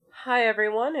Hi,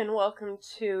 everyone, and welcome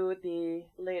to the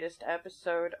latest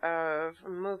episode of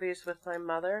Movies with My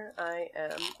Mother. I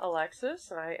am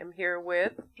Alexis, and I am here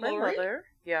with my Lori? mother.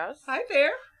 Yes. Hi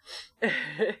there.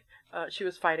 She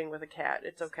was fighting with a cat.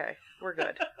 It's okay. We're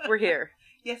good. We're here.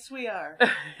 Yes, we are.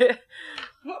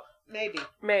 Well, maybe.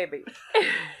 Maybe.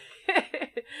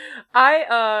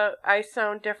 I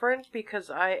sound different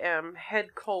because I am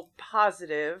head cold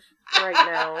positive right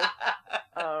now.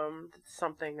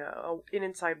 Something an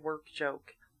inside work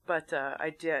joke, but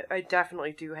I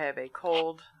definitely do have a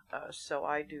cold, so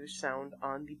I do sound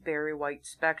on the Barry White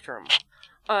spectrum.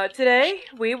 Today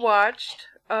we watched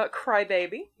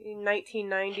Crybaby, a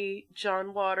 1990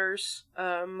 John Waters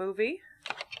movie.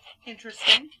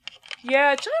 Interesting.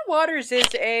 Yeah, John Waters is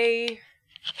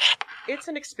it's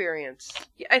an experience.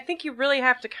 I think you really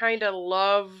have to kind of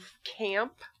love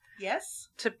camp. Yes.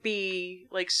 To be,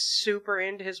 like, super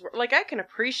into his work. Like, I can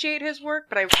appreciate his work,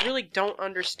 but I really don't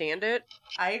understand it.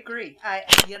 I agree.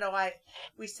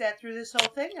 We sat through this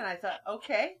whole thing and I thought,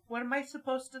 okay, what am I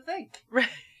supposed to think? Right.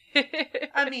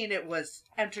 I mean, it was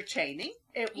entertaining.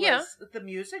 The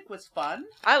music was fun.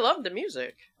 I love the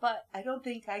music. But I don't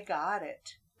think I got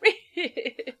it.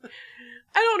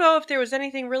 I don't know if there was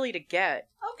anything really to get.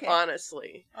 Okay.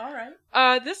 Honestly. All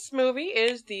right. This movie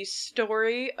is the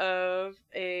story of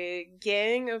a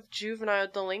gang of juvenile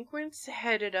delinquents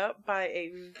headed up by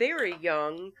a very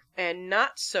young and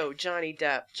not so Johnny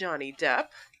Depp.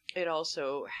 It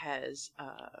also has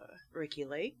Ricky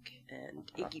Lake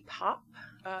and Iggy Pop.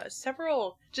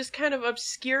 Several just kind of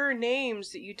obscure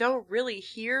names that you don't really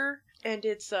hear. And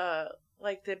it's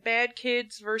like the bad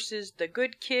kids versus the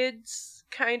good kids,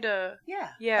 kind of. Yeah.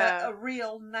 Yeah. A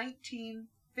real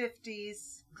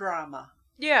 1950s drama.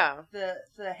 Yeah.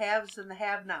 The haves and the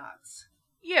have-nots.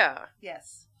 Yeah.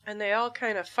 Yes. And they all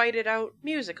kind of fight it out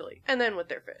musically, and then with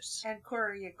their fists. And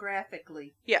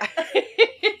choreographically. Yeah.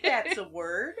 That's a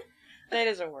word. That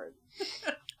is a word.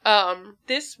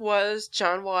 This was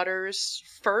John Waters'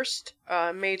 first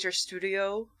major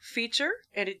studio feature,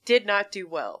 and it did not do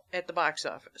well at the box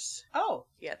office. Oh.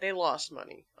 Yeah, they lost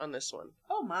money on this one.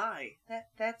 Oh my.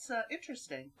 That's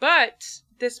interesting. But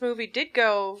this movie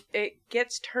it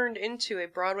gets turned into a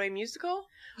Broadway musical,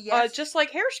 Yes. just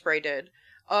like Hairspray did.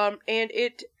 And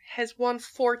it has won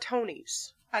 4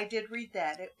 Tonys. I did read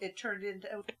that. It turned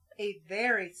into a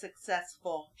very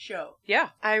successful show. Yeah,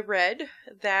 I read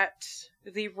that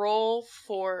the role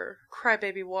for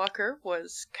Crybaby Walker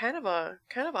was kind of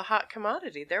a hot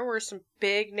commodity. There were some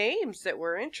big names that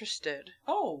were interested.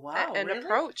 Oh, wow. And really?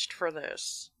 approached for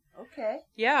this. Okay.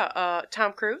 Yeah,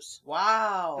 Tom Cruise.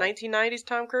 Wow. 1990s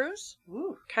Tom Cruise.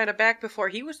 Ooh. Kind of back before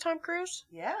he was Tom Cruise.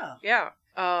 Yeah. Yeah.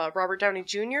 Robert Downey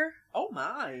Jr. Oh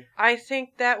my. I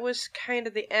think that was kind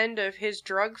of the end of his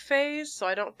drug phase, so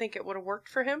I don't think it would have worked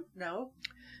for him. No.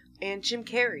 And Jim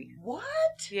Carrey.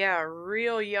 What? Yeah,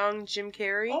 real young Jim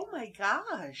Carrey. Oh my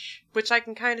gosh. Which I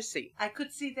can kind of see. I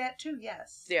could see that too,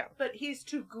 yes. Yeah. But he's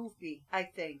too goofy, I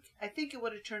think. I think it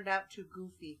would have turned out too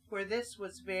goofy, where this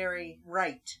was very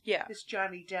right. Yeah. This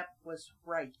Johnny Depp was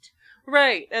right.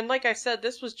 Right, and like I said,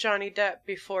 this was Johnny Depp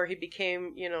before he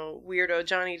became, weirdo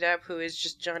Johnny Depp, who is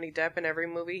just Johnny Depp in every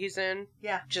movie he's in.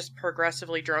 Yeah. Just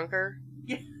progressively drunker.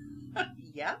 Yeah.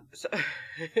 Yeah. So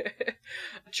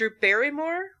Drew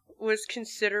Barrymore was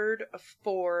considered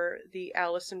for the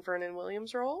Allison Vernon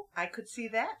Williams role. I could see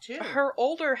that too. Her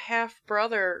older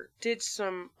half-brother did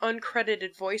some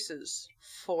uncredited voices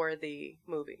for the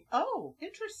movie. Oh,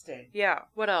 interesting. Yeah,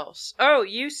 what else? Oh,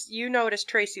 you noticed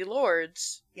Tracy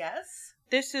Lords. Yes.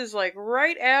 This is like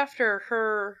right after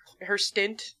her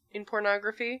stint in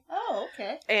pornography. Oh,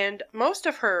 okay. And most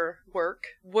of her work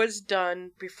was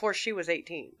done before she was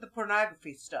 18. The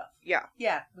pornography stuff. Yeah.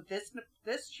 Yeah, but this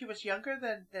she was younger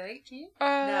than 18?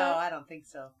 No, I don't think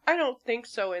so. I don't think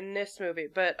so in this movie,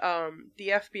 but the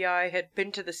FBI had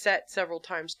been to the set several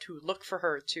times to look for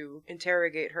her, to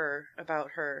interrogate her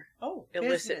about her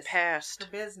illicit business. past.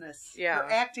 Her business. Yeah. Her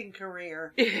acting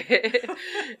career.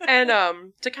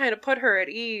 And to kind of put her at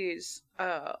ease,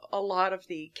 a lot of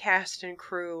the cast and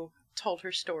crew told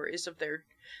her stories of their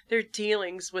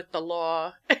dealings with the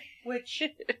law. Which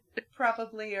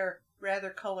probably are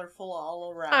rather colorful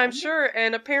all around. I'm sure,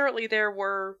 and apparently there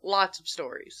were lots of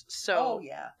stories. So. Oh,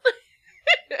 yeah.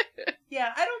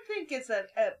 Yeah, I don't think it's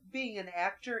being an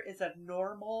actor is a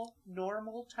normal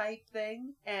type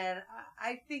thing, and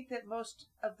I think that most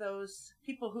of those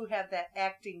people who have that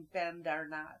acting bend are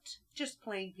not just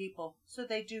plain people, so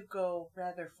they do go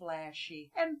rather flashy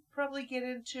and probably get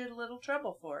into a little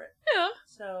trouble for it. Yeah.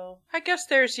 So I guess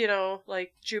there's,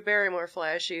 like Drew Barrymore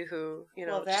flashy who,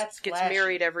 Well, that's just gets flashy.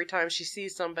 married every time she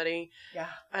sees somebody. yeah,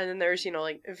 And then there's,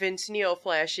 like Vince Neil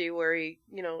flashy where he,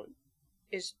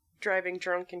 is driving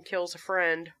drunk and kills a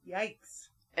friend yikes.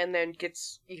 and then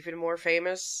gets even more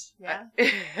famous. Yeah.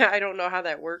 I don't know how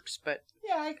that works, but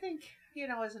Yeah, I think,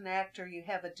 as an actor, you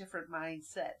have a different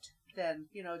mindset than,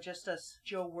 just us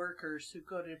Joe workers who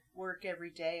go to work every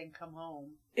day and come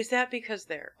home. is that because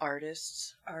they're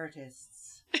artists?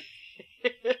 Artists.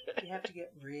 You have to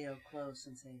get real close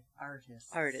and say artists.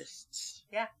 Artists.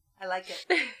 Yeah, I like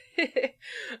it.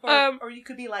 Um, Or you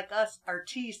could be like us,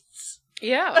 artistes.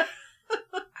 yeah.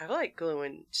 I like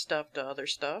gluing stuff to other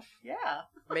stuff, Yeah,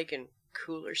 making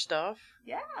cooler stuff.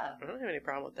 yeah. I don't have any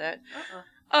problem with that.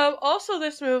 Uh-uh. Also,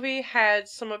 this movie had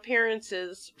some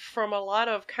appearances from a lot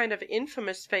of kind of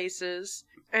infamous faces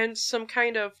and some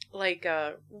kind of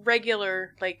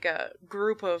regular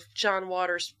group of John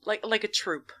Waters, like a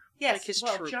troupe. Yes, Like his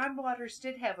well, troupe. John Waters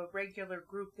did have a regular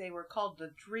group. They were called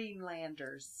the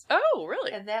Dreamlanders. Oh,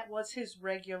 really? And that was his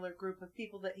regular group of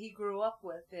people that he grew up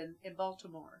with in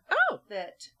Baltimore. Oh,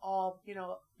 That all,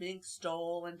 Mink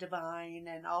Stoll and Divine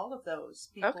and all of those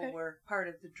people Okay. were part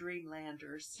of the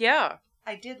Dreamlanders. yeah.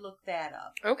 I did look that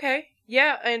up. Okay.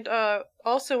 Yeah, and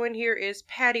also in here is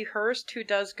Patty Hearst, who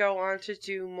does go on to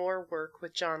do more work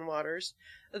with John Waters.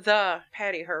 The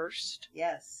Patty Hearst.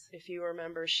 Yes. If you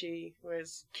remember, she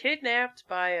was kidnapped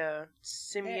by a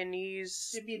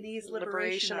Symbionese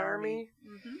Liberation Army.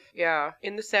 Yeah,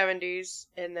 in the 70s,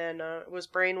 and then was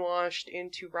brainwashed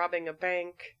into robbing a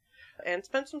bank and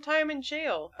spent some time in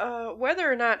jail.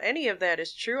 Whether or not any of that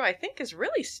is true, I think is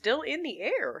really still in the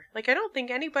air. I don't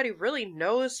think anybody really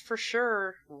knows for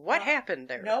sure what happened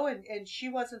there. No, and she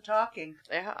wasn't talking.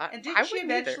 Yeah, And I didn't she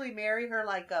wouldn't either. eventually marry her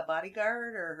like a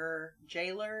bodyguard or her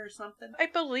jailer or something? I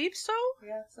believe so.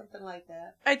 Yeah, something like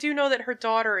that. I do know that her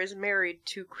daughter is married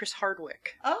to Chris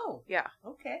Hardwick. Oh, Yeah.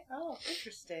 okay. Oh,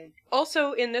 interesting.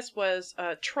 Also in this was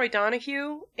Troy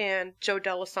Donahue and Joe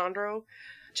D'Alessandro.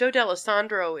 Joe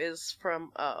D'Alessandro is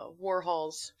from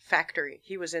Warhol's Factory.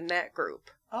 He was in that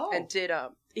group Oh, and did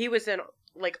he was in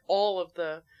all of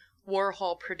the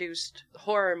Warhol produced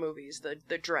horror movies, the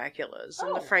Draculas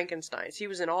and the Oh. Frankensteins. He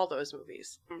was in all those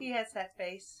movies. he has that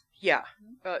face. Yeah.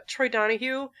 Troy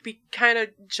Donahue kind of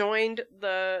joined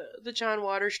the John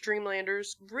Waters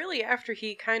Dreamlanders really after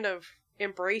he kind of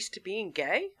embraced being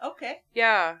gay. Okay,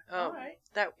 Yeah. all right.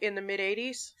 That in the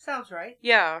mid-'80s. Sounds right.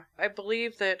 Yeah, I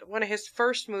believe that one of his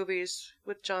first movies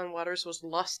with John Waters was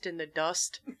Lust in the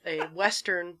Dust, a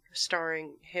western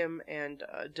starring him and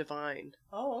Divine.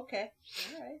 Oh, okay.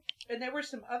 All right. And there were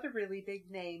some other really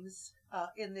big names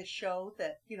in this show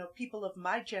that, people of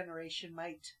my generation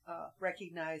might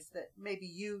recognize that maybe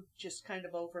you just kind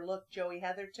of overlooked. Joey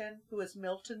Heatherton, who was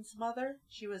Milton's mother.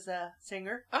 She was a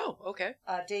singer. Oh, okay.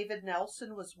 David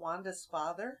Nelson was Wanda's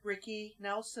father. Ricky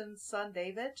Nelson's son,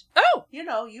 David. Oh,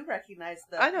 You recognize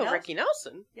the I know Nelson. Ricky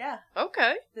Nelson. Yeah.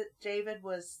 Okay, That David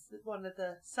was one of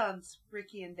the sons.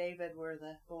 Ricky and David were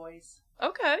the boys.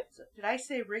 okay, So, did I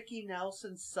say Ricky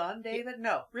Nelson's son, David?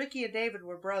 No. Ricky and David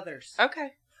were brothers.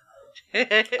 okay.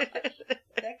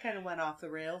 That kind of went off the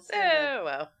rails. didn't it? Oh,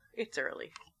 well, it's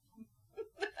early.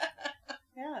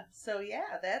 Yeah. So,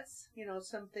 yeah, that's,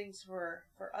 some things for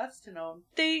us to know.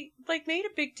 They, made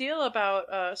a big deal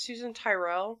about Susan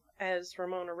Tyrrell as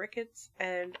Ramona Ricketts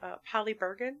and Polly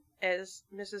Bergen as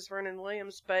Mrs. Vernon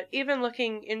Williams, but even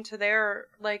looking into their,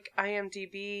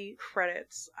 IMDb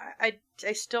credits,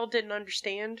 I still didn't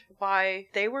understand why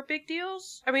they were big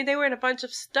deals. I mean, they were in a bunch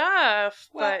of stuff,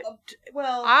 but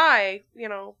Well,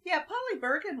 yeah, Polly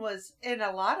Bergen was in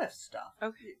a lot of stuff.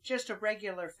 Okay. Just a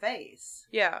regular face.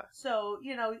 yeah, So,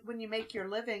 when you make your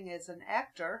living as an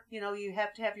actor, you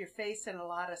have to have your face in a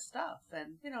lot of stuff.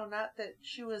 And, not that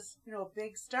she was, a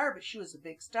big star, but she was a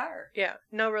big star. yeah,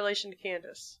 no relation to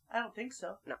Candace. I don't think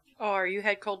so. No. Oh, are you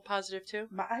head cold positive too?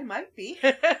 I might be.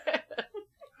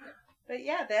 But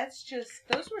yeah,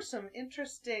 those were some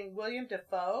interesting. William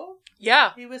Dafoe.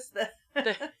 Yeah, He was the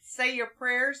say your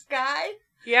prayers guy,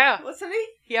 yeah, wasn't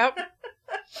he? yep.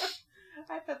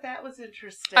 I thought that was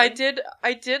interesting. I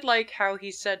did like how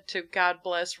he said to God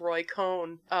bless Roy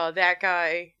Cohn, that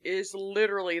guy is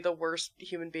literally the worst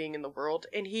human being in the world.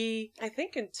 And he, I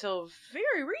think until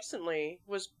very recently,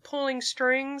 was pulling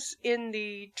strings in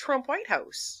the Trump White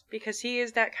House because he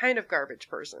is that kind of garbage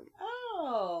person. Oh,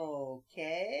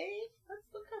 Okay. Let's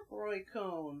look up Roy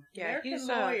Cohn. Yeah, American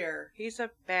lawyer. He's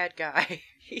a bad guy.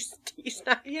 He's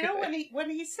not You good. know, when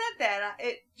he said that,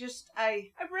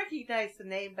 I recognized the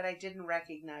name, but I didn't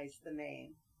recognize the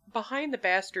name. Behind the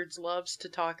Bastards loves to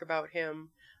talk about him.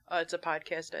 It's a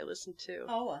podcast I listen to.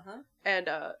 Oh, uh-huh. And,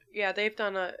 yeah, they've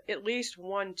done at least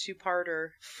 1 2-parter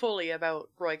fully about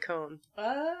Roy Cohn.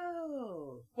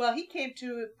 Oh. Well, he came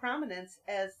to prominence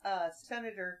as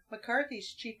Senator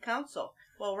McCarthy's chief counsel.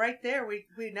 Well, right there,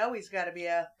 we know he's got to be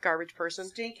a Garbage person.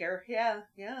 stinker. Yeah.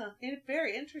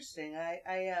 Very interesting.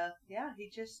 He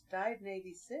just died in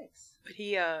 86.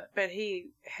 But he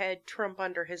had Trump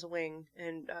under his wing,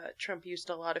 and Trump used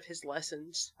a lot of his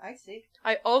lessons. I see.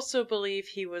 I also believe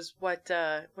he was what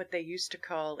they used to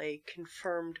call a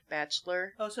confirmed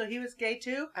bachelor. Oh, so he was gay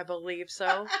too? I believe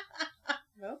so.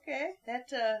 Okay.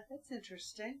 That's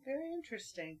interesting. Very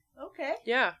interesting. Okay.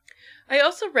 Yeah. I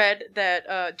also read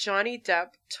that Johnny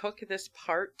Depp took this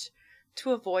part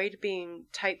to avoid being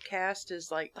typecast as,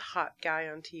 like, the hot guy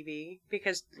on TV.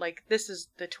 Because, like, this is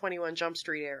the 21 Jump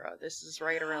Street era. This is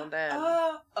right around then.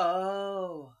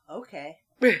 Oh, okay.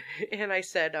 And I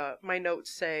said, my notes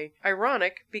say,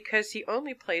 ironic because he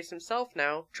only plays himself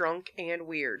now, drunk and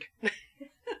weird.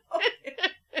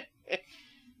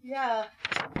 Yeah.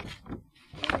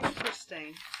 Very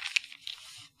interesting.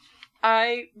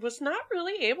 I was not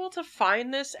really able to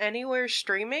find this anywhere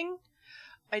streaming.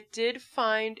 I did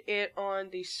find it on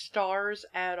the Starz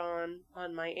add-on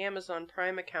on my Amazon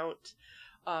Prime account,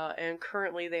 and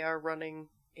currently they are running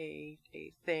a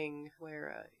thing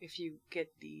where if you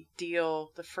get the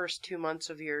deal, the first 2 months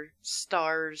of your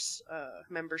Starz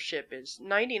membership is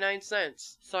 99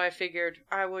 cents. So I figured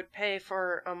I would pay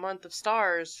for a month of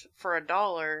Starz for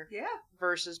 $1. Yeah.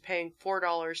 Versus paying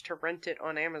 $4 to rent it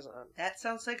on Amazon. That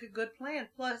sounds like a good plan.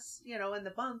 Plus, in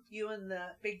the month, you and the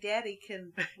Big Daddy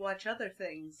can watch other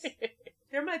things.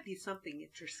 There might be something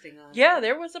interesting on Yeah,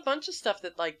 there was a bunch of stuff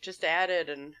that, like, just added,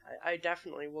 and I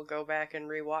definitely will go back and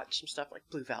rewatch some stuff like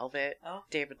Blue Velvet,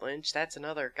 David Lynch. That's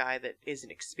another guy that is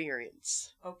an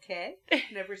experience. Okay.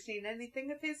 Never seen anything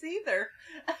of his either.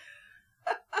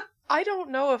 I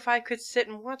don't know if I could sit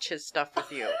and watch his stuff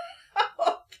with you.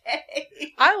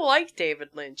 Okay. I like David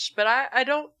Lynch, but I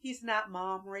don't. He's not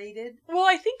mom rated. Well,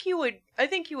 I think you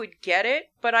would get it,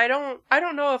 but I don't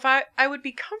know if I would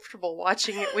be comfortable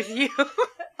watching it with you.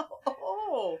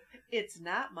 Oh, it's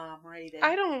not mom rated.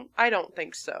 I don't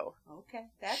think so. Okay,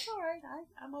 that's all right.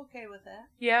 I'm okay with that.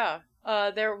 Yeah.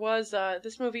 There was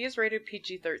this movie is rated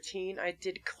PG-13. I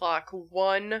did clock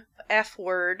 1 F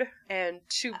word and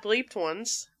 2 bleeped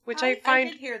ones. Which I find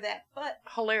I did hear that, but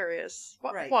hilarious.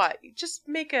 Right. What? Just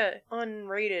make a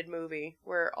unrated movie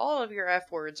where all of your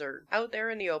F words are out there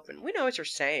in the open. We know what you're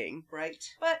saying. Right.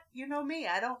 But you know me,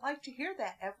 I don't like to hear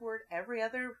that F word every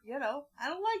other, I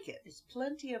don't like it. There's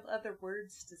plenty of other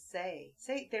words to say.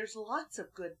 There's lots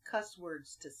of good cuss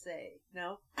words to say.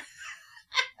 No?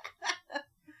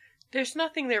 There's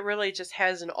nothing that really just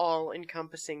has an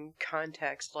all-encompassing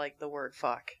context like the word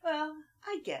fuck. Well,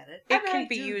 I get it. It can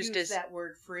be used as that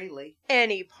word freely.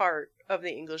 Any part of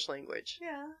the English language.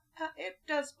 Yeah. It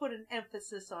does put an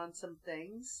emphasis on some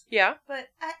things. Yeah. But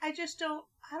I just don't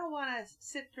want to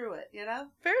sit through it,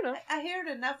 Fair enough. I hear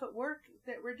it enough at work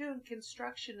that we're doing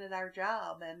construction at our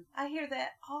job, and I hear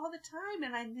that all the time,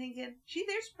 and I'm thinking, gee,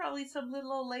 there's probably some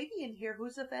little old lady in here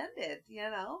who's offended,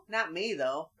 Not me,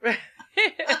 though.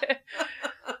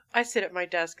 I sit at my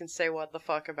desk and say what the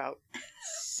fuck about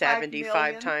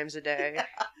 75 times a day.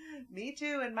 Me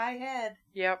too, in my head.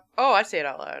 Yep. Oh, I say it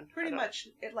out loud. Pretty much,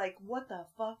 what the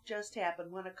fuck just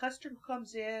happened? When a customer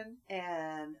comes in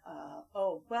and,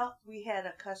 we had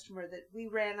a customer that we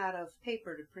ran out of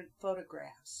paper to print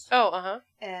photographs. Oh, uh-huh.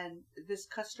 And this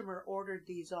customer ordered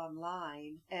these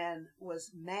online and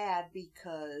was mad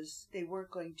because they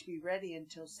weren't going to be ready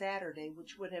until Saturday,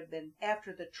 which would have been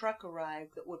after the truck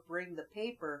arrived that would bring the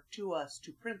paper to us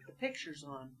to print the pictures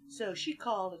on. So she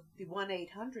called the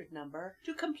 1-800 number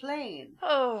to complain.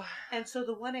 Oh. And so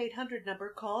the 1-800 number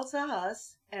calls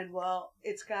us, and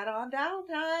it's got on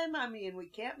downtime. I mean, we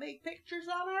can't make pictures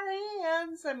on our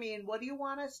hands. I mean, what do you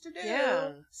want us to do?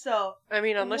 Yeah. So,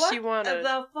 unless you want to... What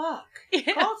the fuck?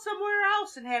 Yeah. Call somewhere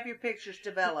else and have your pictures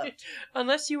developed.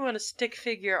 Unless you want a stick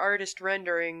figure artist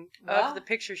rendering of the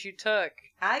pictures you took.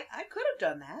 I could have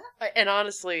done that. And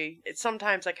honestly,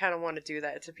 sometimes I kind of want to do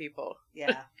that to people.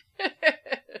 Yeah.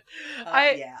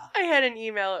 I had an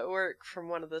email at work from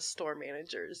one of the store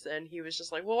managers, and he was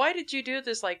just like, well, why did you do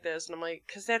this like this? And I'm like,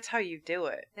 because that's how you do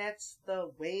it. That's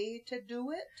the way to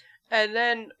do it? And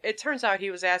then it turns out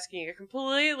he was asking a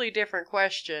completely different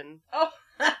question. Oh.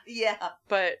 Yeah.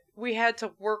 But we had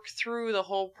to work through the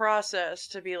whole process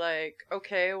to be like,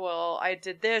 okay, well, I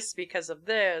did this because of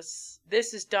this.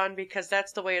 This is done because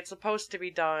that's the way it's supposed to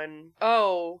be done.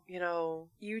 Oh,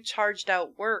 you charged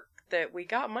out work that we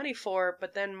got money for,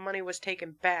 but then money was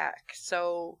taken back.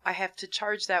 So I have to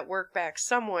charge that work back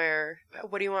somewhere.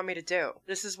 What do you want me to do?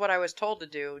 This is what I was told to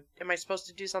do. Am I supposed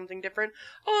to do something different?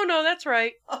 Oh, no, that's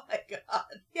right. Oh my God.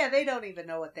 Yeah, they don't even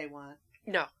know what they want.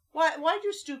 No. Why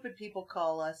do stupid people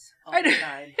call us all I the don't-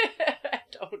 time? I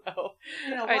don't know.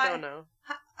 Why, I don't know.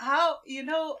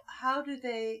 how do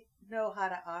they know how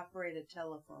to operate a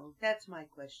telephone? That's my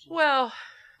question. Well,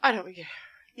 I don't.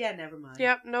 Yeah, never mind.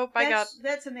 Yep, nope,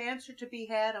 That's an answer to be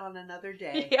had on another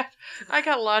day. Yeah, I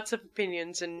got lots of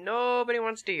opinions and nobody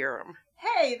wants to hear them.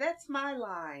 Hey, that's my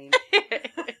line.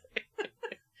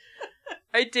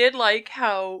 I did like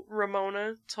how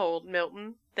Ramona told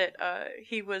Milton that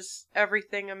he was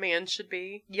everything a man should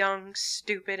be. Young,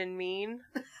 stupid, and mean.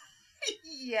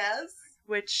 Yes.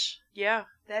 Which, yeah,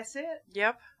 That's it.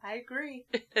 yep. I agree.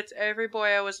 That's every boy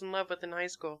I was in love with in high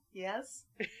school. Yes.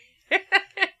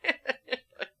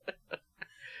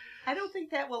 I don't think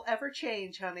that will ever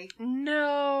change, honey.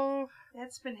 No.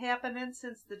 That's been happening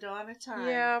since the dawn of time.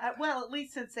 Yep. Well, at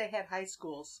least since they had high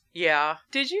schools. Yeah.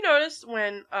 Did you notice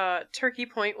when Turkey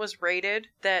Point was raided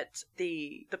that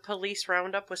the police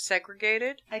roundup was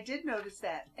segregated? I did notice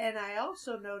that, and I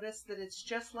also noticed that it's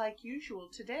just like usual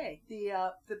today.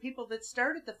 The people that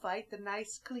started the fight, the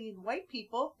nice, clean white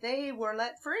people, they were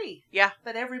let free. Yeah.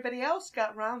 But everybody else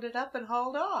got rounded up and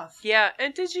hauled off. Yeah,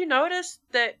 and did you notice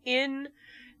that in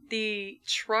the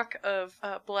truck of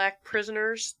black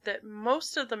prisoners that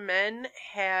most of the men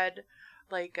had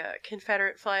like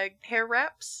Confederate flag hair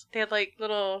wraps? They had like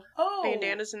little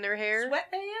bandanas in their hair.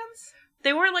 Sweatbands?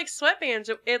 They weren't like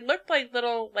sweatbands. It looked like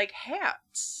little like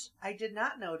hats. I did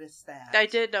not notice that. I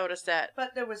did notice that.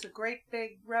 But there was a great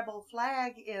big rebel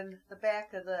flag in the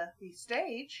back of the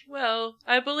stage. Well,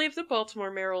 I believe the Baltimore,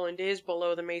 Maryland is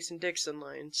below the Mason-Dixon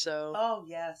line, so Oh,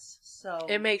 yes. So.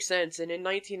 it makes sense. And in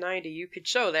 1990, you could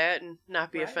show that and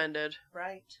not be Right. offended.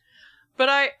 Right. But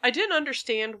I didn't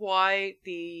understand why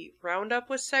the roundup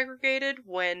was segregated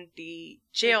when the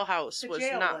jailhouse The was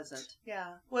jail not. wasn't.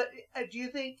 Yeah. What do you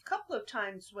think? A couple of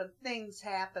times when things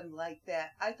happened like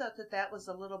that, I thought that was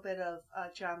a little bit of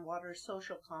John Waters'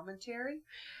 social commentary.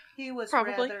 He was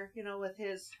Probably. rather, with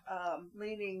his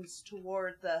leanings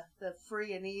toward the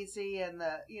free and easy and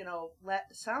the,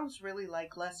 sounds really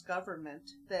like less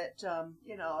government. That,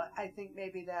 I think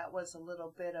maybe that was a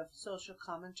little bit of social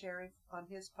commentary on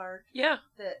his part. Yeah.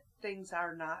 That things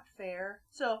are not fair.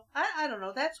 So, I don't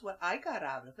know. That's what I got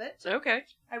out of it. Okay.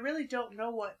 I really don't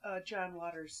know what John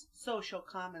Waters' social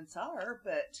comments are,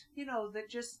 but, that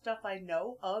just stuff I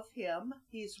know of him.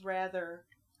 He's rather,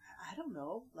 I don't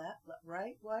know,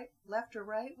 left or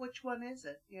right? Which one is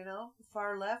it? The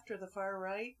far left or the far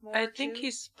right? More I think to?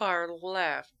 he's far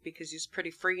left because he's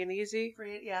pretty free and easy.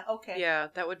 Yeah, okay. Yeah,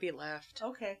 that would be left.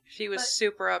 Okay. If he was But-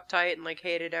 super uptight and like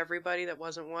hated everybody that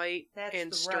wasn't white That's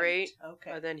and the straight, right.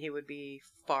 Okay. then he would be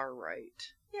far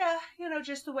right. Yeah,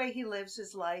 just the way he lives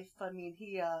his life. I mean,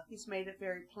 he's made it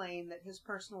very plain that his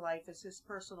personal life is his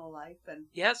personal life, and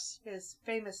Yes. his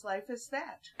famous life is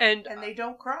that. And And they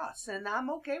don't cross, and I'm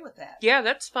okay with that. yeah,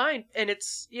 that's fine. And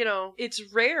it's,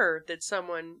 it's rare that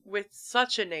someone with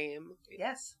such a name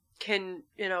Yes. can,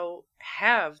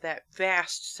 have that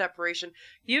vast separation.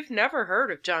 You've never heard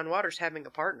of John Waters having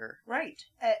a partner. Right.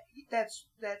 That's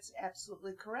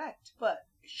absolutely correct. But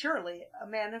surely a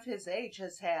man of his age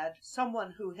has had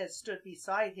someone who has stood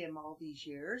beside him all these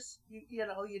years.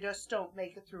 You just don't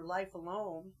make it through life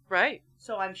alone. Right.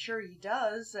 So I'm sure he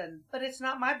does, but it's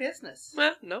not my business.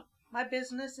 Well, no. My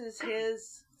business is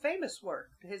his famous work,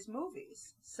 his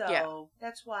movies. So Yeah.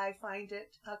 that's why I find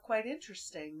it quite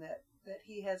interesting that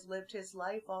he has lived his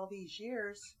life all these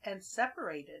years and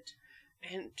separated.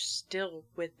 And still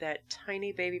with that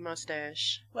tiny baby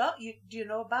mustache. Well, do you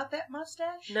know about that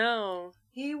mustache? No.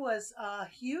 He was a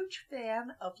huge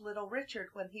fan of Little Richard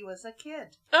when he was a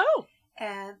kid. Oh,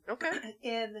 And okay.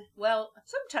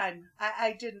 sometime,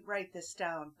 I didn't write this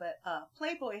down, but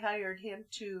Playboy hired him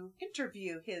to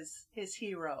interview his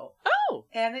hero. Oh.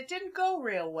 And it didn't go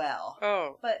real well.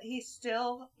 Oh. But he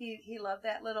loved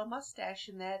that little mustache,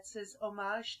 and that's his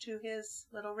homage to his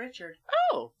Little Richard.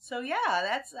 Oh. So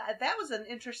yeah, that was an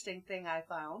interesting thing I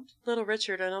found. Little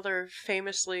Richard, another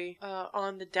famously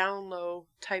on the down low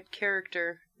type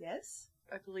character. Yes.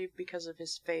 I believe because of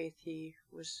his faith, he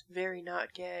was very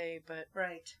not gay, but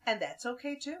Right. And that's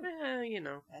okay too.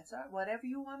 That's That's whatever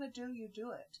you want to do, you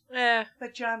do it. Eh.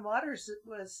 But John Waters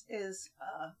is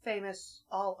famous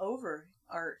all over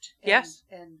art and, Yes.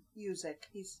 and music.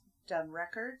 He's done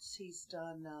records, he's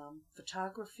done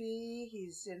photography,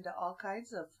 he's into all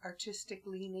kinds of artistic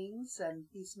leanings, and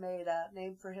he's made a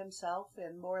name for himself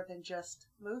in more than just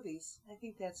movies. I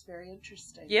think that's very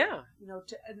interesting. Yeah. You know,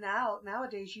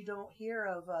 nowadays you don't hear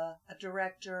of a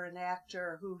director, an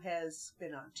actor who has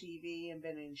been on TV and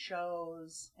been in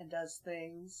shows and does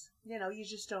things. You know, you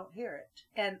just don't hear it.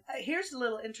 And here's a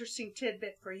little interesting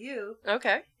tidbit for you.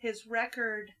 Okay. His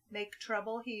record, Make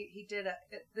Trouble, he did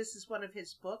this is one of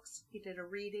his books. He did a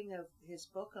reading of his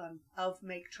book of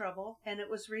Make Trouble, and it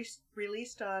was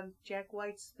released on Jack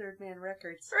White's Third Man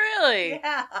Records. Really?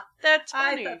 Yeah. That's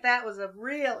funny. I thought that was a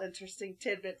real interesting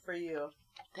tidbit for you.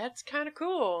 That's kind of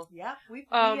cool. Yeah, we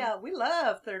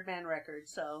love Third Man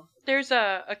Records, so. There's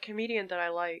a comedian that I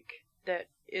like that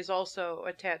is also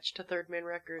attached to Third Man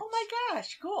Records. Oh my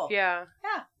gosh, cool. Yeah.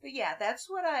 Yeah, but yeah, that's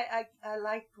what I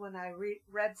liked when I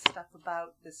read stuff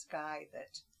about this guy,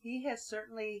 that he has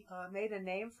certainly made a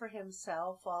name for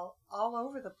himself all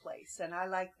over the place, and I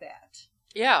like that.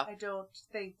 Yeah. I don't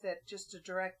think that just a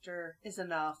director is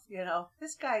enough, you know.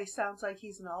 This guy sounds like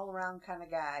he's an all-around kind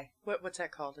of guy. What's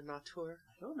that called? An auteur?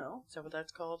 I don't know. Is that what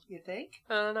that's called? You think?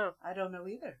 I don't know. I don't know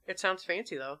either. It sounds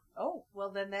fancy, though. Oh, well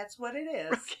then that's what it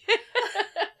is.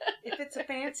 If it's a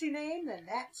fancy name, then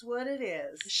that's what it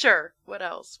is. Sure. What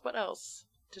else? What else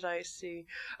did I see?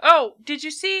 Oh, did you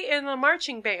see in the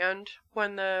marching band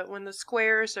when the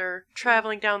squares are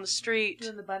traveling down the street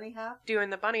Doing the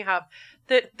bunny hop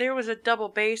that there was a double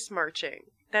bass marching?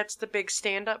 That's the big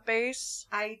stand-up bass.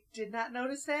 I did not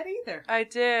notice that either. I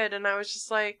did, and I was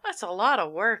just like, that's a lot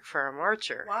of work for a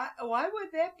marcher. Why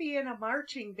would that be in a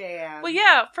marching band? Well,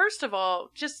 yeah, first of all,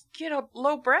 just get a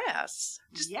low brass.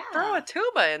 Just Yeah. throw a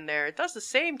tuba in there. It does the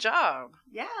same job.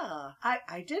 Yeah.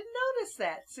 I didn't notice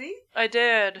that, see? I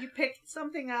did. You picked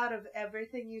something out of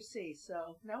everything you see,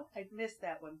 so no, I missed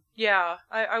that one. Yeah,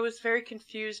 I was very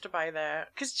confused by that.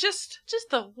 Because just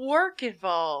the work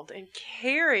involved in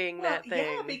carrying that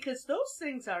thing. Yeah, because those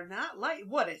things are not light.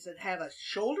 What is it, have a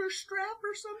shoulder strap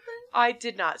or something? I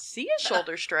did not see a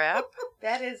shoulder strap.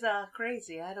 That is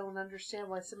crazy. I don't understand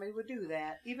why somebody would do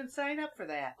that. Even sign up for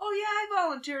that. Oh yeah, I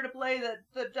volunteer to play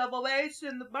the double bass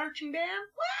in the marching band.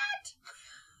 What?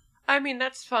 I mean,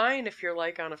 that's fine if you're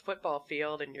like on a football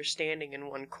field and you're standing in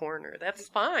one corner. That's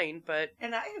fine, but...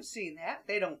 And I have seen that.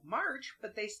 They don't march,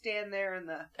 but they stand there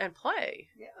and play.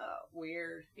 Yeah,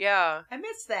 weird. Yeah. I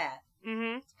miss that.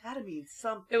 Mm-hmm. It's gotta mean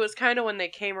something. It was kind of when they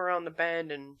came around the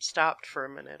bend and stopped for a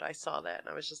minute. I saw that and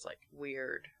I was just like,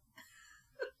 weird.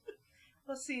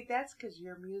 Well, see, that's because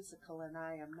you're musical and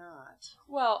I am not.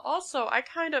 Well, also,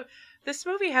 this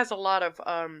movie has a lot of,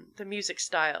 the music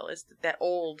style is that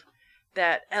old,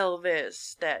 that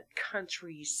Elvis, that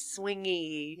country,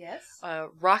 swingy, Yes.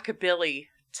 Rockabilly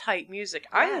type music.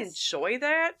 Yes. I enjoy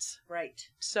that. Right.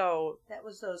 So. That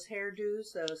was those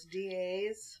hairdos, those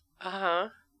DAs. Uh-huh.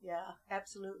 Yeah,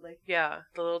 absolutely. Yeah,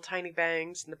 the little tiny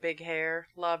bangs and the big hair.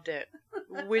 Loved it.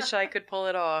 Wish I could pull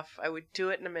it off. I would do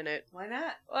it in a minute. Why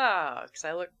not? Ah, because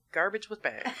I look garbage with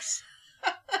bangs.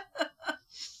 I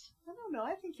don't know.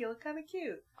 I think you look kind of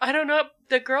cute. I don't know.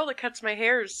 The girl that cuts my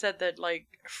hair said that, like,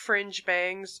 fringe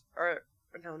bangs are...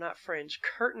 No, not fringe.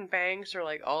 Curtain bangs are,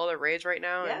 like, all the rage right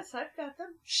now. Yes, I've got them.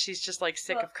 She's just, like,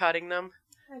 sick of cutting them.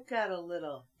 I've got a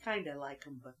little, kind of like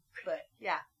them, but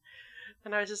yeah.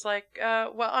 And I was just like,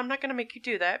 well, I'm not going to make you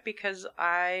do that because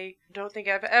I don't think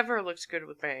I've ever looked good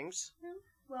with bangs.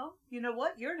 Well, you know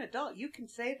what? You're an adult. You can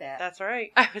say that. That's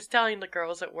right. I was telling the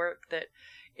girls at work that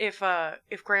if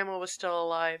Grandma was still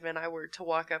alive and I were to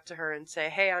walk up to her and say,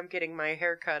 hey, I'm getting my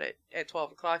hair cut at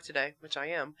 12 o'clock today, which I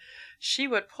am, she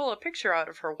would pull a picture out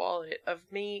of her wallet of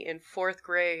me in 4th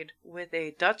grade with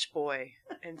a Dutch boy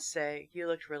and say, you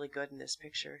looked really good in this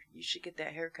picture. You should get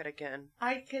that haircut again.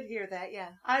 I could hear that, yeah.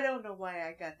 I don't know why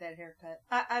I got that haircut.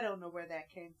 I don't know where that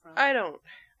came from. I don't.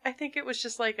 I think it was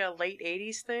just like a late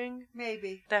 80s thing.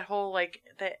 Maybe. That whole, like,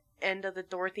 the end of the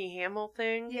Dorothy Hamill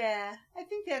thing. Yeah, I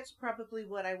think that's probably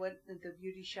what I went to the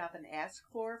beauty shop and asked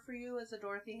for you as a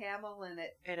Dorothy Hamill, and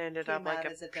it ended up like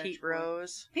a Pete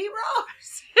Rose. Pete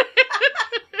Rose!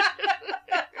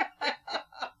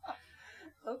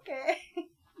 Okay.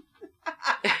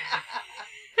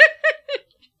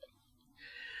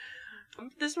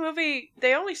 This movie,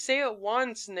 they only say it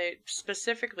once, and they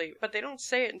specifically, but they don't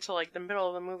say it until like the middle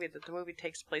of the movie that the movie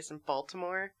takes place in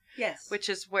Baltimore. Yes. Which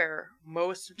is where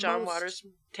most of John Waters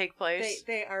take place.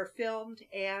 They are filmed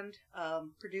and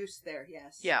produced there,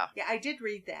 yes. Yeah. Yeah, I did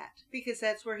read that, because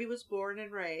that's where he was born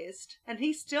and raised. And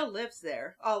he still lives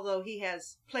there, although he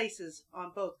has places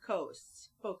on both coasts.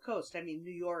 Both coasts, I mean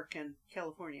New York and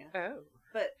California. Oh.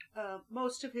 But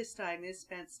most of his time is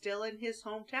spent still in his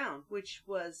hometown, which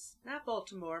was not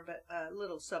Baltimore, but a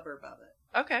little suburb of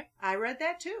it. Okay. I read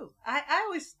that too.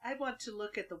 I want to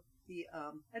look at the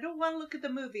I don't want to look at the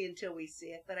movie until we see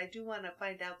it, but I do want to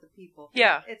find out the people.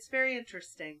 Yeah. It's very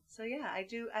interesting. So yeah,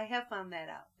 I have found that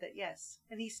out, that yes.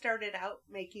 And he started out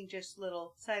making just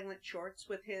little silent shorts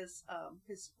with his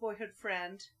boyhood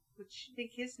friend, which I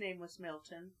think his name was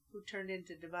Milton, who turned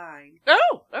into Divine.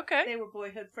 Oh, okay. They were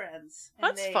boyhood friends.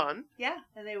 And That's fun. Yeah,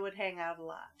 and they would hang out a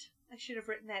lot. I should have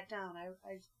written that down.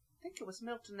 I think it was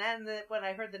Milton. And when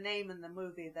I heard the name in the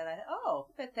movie, I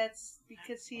bet that's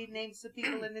because he names the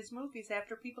people in his movies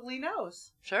after people he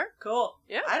knows. Sure. Cool.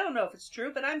 Yeah. I don't know if it's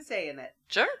true, but I'm saying it.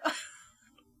 Sure.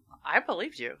 I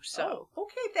believed you, so. Oh,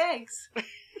 okay, thanks.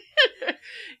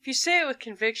 If you say it with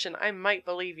conviction, I might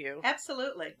believe you.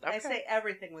 Absolutely. Okay. I say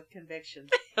everything with conviction.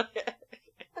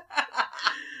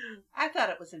 I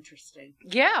thought it was interesting.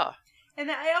 Yeah.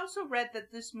 And I also read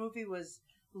that this movie was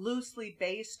loosely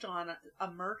based on a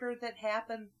murder that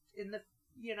happened in the,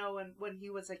 when he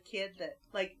was a kid, that,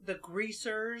 like, the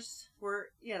Greasers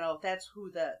were, that's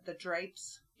who the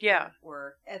Drapes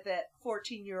were. And that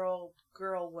 14-year-old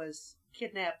girl was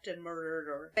kidnapped and murdered,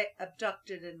 or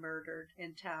abducted and murdered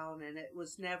in town, and it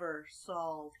was never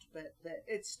solved, but that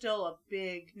it's still a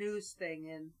big news thing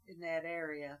in that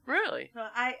area. Really? So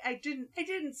I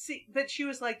didn't see, but she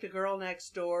was like the girl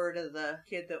next door to the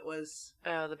kid that was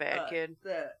the bad kid,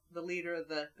 the leader of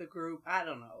the group. I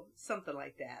don't know, something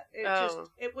like that.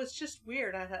 It was just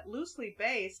weird. I thought loosely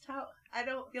based.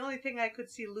 The only thing I could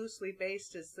see loosely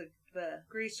based is the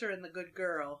greaser and the good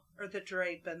girl, or the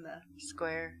drape and the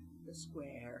square. The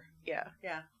square. Yeah.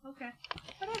 Yeah. Okay.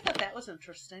 But I thought that was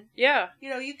interesting. Yeah.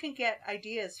 You can get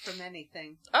ideas from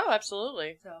anything. Oh,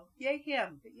 absolutely. So, yay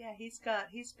him. But yeah, he's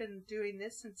been doing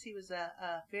this since he was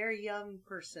a very young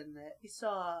person. That he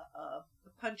saw a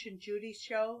Punch and Judy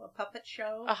show, a puppet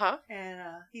show. Uh-huh. And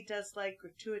he does like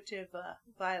gratuitous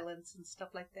violence and stuff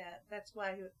like that. That's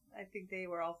why I think they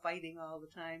were all fighting all the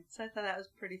time. So I thought that was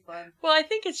pretty fun. Well, I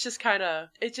think it's just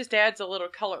it just adds a little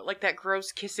color, like that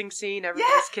gross kissing scene.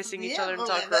 Everybody's kissing each other and it's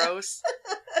all gross.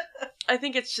 I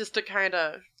think it's just to kind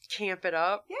of camp it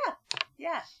up.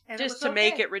 Yeah. And just to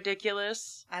make it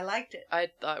ridiculous. I liked it. I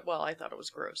thought it was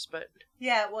gross, but...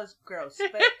 Yeah, it was gross,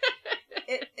 but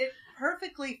it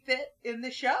perfectly fit in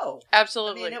the show.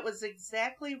 Absolutely. I mean, it was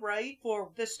exactly right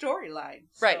for the storyline.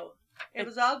 So right. It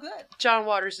was all good. John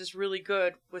Waters is really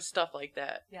good with stuff like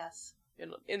that. Yes.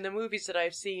 In the movies that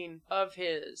I've seen of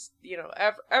his,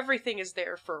 everything is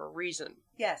there for a reason.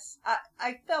 Yes.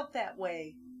 I felt that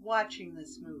way watching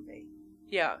this movie.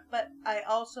 Yeah. But I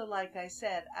also, like I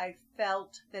said, I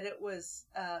felt that it was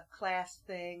a class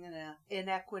thing and an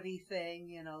inequity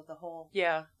thing, the whole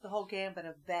gambit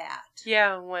of that.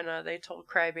 Yeah, when they told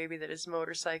Crybaby that his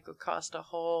motorcycle cost a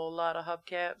whole lot of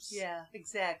hubcaps. Yeah,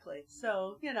 exactly.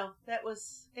 So,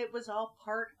 it was all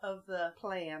part of the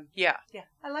plan. Yeah. Yeah.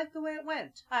 I like the way it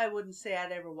went. I wouldn't say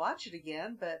I'd ever watch it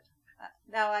again, but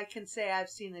now I can say I've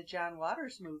seen a John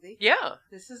Waters movie. Yeah.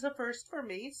 This is a first for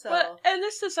me, so... And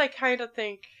this is, I kind of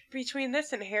think, between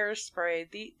this and Hairspray,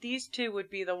 these two would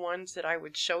be the ones that I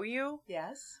would show you.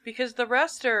 Yes. Because the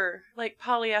rest are, like,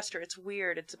 polyester. It's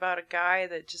weird. It's about a guy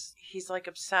that he's, like,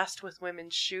 obsessed with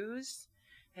women's shoes.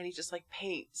 And he just, like,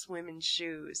 paints women's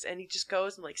shoes. And he just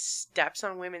goes and, like, steps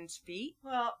on women's feet.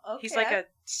 Well, okay. He's like a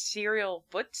serial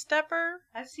foot stepper.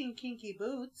 I've seen Kinky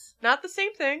Boots. Not the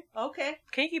same thing. Okay.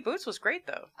 Kinky Boots was great,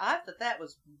 though. I thought that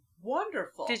was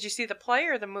wonderful. Did you see the play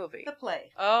or the movie? The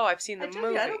play. Oh, I've seen the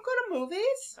movie. I don't go to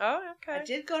movies. Oh, okay. I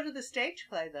did go to the stage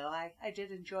play, though. I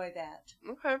did enjoy that.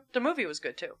 Okay. The movie was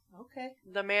good, too. Okay.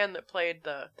 The man that played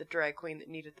the drag queen that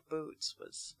needed the boots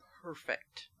was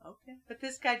perfect. Okay. But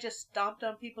this guy just stomped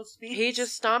on people's feet? He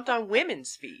just stomped on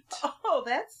women's feet. Oh,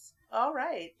 that's all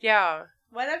right. Yeah.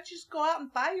 Why don't you just go out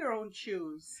and buy your own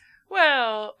shoes?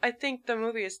 Well, I think the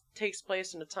movie takes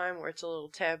place in a time where it's a little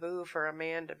taboo for a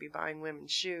man to be buying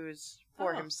women's shoes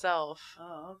for himself.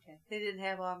 Oh, okay. They didn't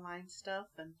have online stuff?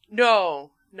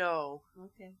 No.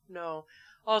 Okay. No.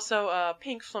 Also,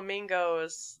 Pink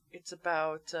Flamingos, it's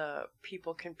about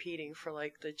people competing for,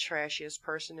 like, the trashiest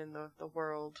person in the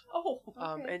world. Oh,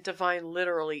 okay. And Divine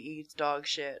literally eats dog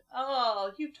shit.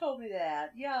 Oh, you told me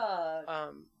that.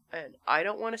 Yuck. And I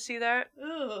don't want to see that.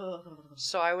 Ugh.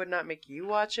 So I would not make you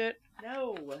watch it.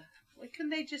 No. Why couldn't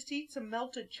they just eat some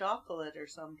melted chocolate or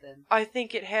something? I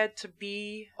think it had to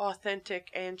be authentic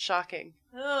and shocking.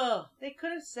 Ugh. They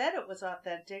could have said it was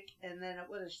authentic, and then it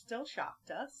would have still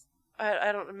shocked us.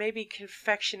 I don't know, maybe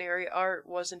confectionery art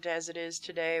wasn't as it is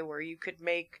today, where you could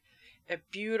make a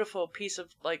beautiful piece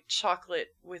of, like,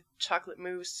 chocolate with chocolate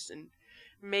mousse and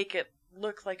make it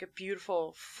look like a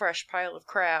beautiful, fresh pile of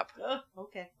crap. Oh,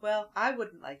 okay. Well, I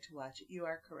wouldn't like to watch it. You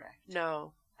are correct.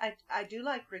 No. I do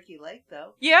like Ricky Lake,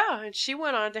 though. Yeah, and she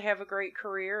went on to have a great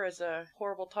career as a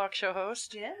horrible talk show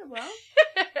host. Yeah, well,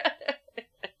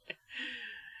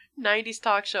 90s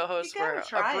talk show hosts You gotta were a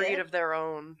try breed it. of their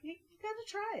own. you gotta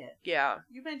try it. Yeah.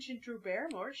 You mentioned Drew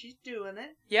Barrymore. She's doing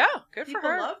it. Yeah, good People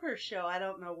for her. love her show. I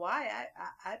don't know why.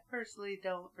 I personally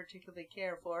don't particularly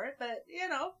care for it, but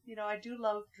I do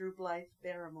love Drew Blythe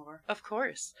Barrymore. Of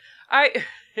course. I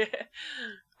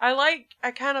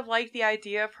I kind of like the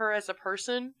idea of her as a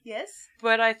person, Yes.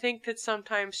 but I think that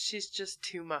sometimes she's just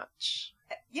too much.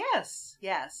 Yes.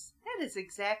 That is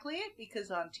exactly it,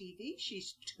 because on TV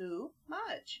she's too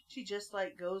much. She just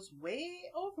goes way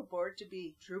overboard to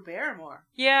be Drew Barrymore.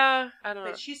 Yeah, I don't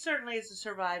know. But she certainly is a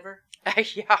survivor.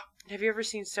 Yeah. Have you ever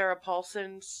seen Sarah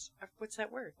Paulson's, what's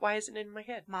that word? Why isn't it in my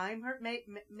head? Mime her,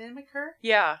 mimic her?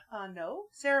 Yeah. No.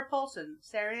 Sarah Paulson,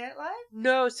 Saturday Night Live?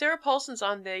 No, Sarah Paulson's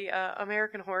on the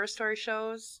American Horror Story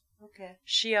shows. Okay.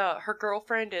 She, her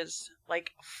girlfriend is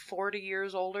 40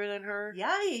 years older than her.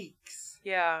 Yikes.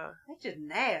 Yeah. That's just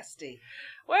nasty.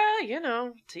 Well,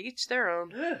 to each their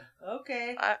own. Ugh,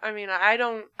 okay. I mean, I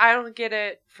don't get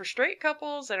it for straight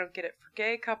couples. I don't get it for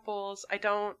gay couples. I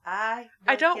don't I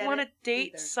want to get it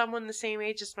date either. someone the same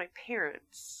age as my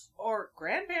parents. Or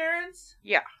grandparents.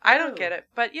 Yeah, I don't Ew. get it.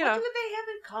 But, What do they have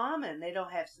in common? They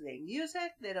don't have the same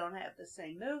music. They don't have the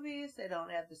same movies. They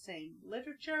don't have the same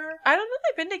literature. I don't know.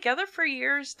 They've been together for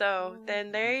years, though. Mm.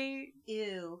 Then they...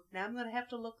 Ew. Now I'm going to have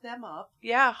to look them up.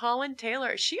 Yeah, Holland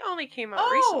Taylor. She only came out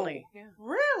Oh, recently. Yeah.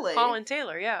 Really? Holland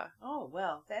Taylor, yeah. Oh,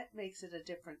 well, that makes it a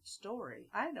different story.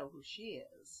 I know who she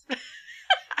is.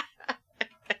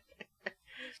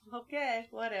 Okay,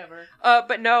 whatever.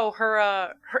 But no,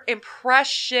 her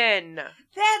impression.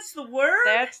 That's the word?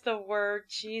 That's the word,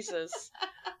 Jesus.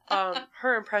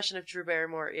 Her impression of Drew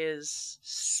Barrymore is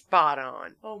spot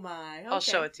on. Oh my. Okay. I'll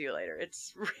show it to you later.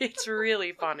 It's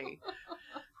really funny.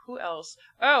 Who else?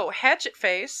 Oh, Hatchet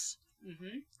Face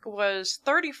was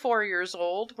 34 years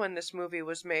old when this movie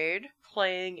was made,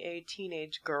 playing a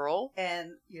teenage girl.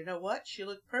 And you know what? She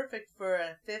looked perfect for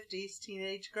a 50s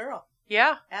teenage girl.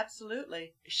 Yeah.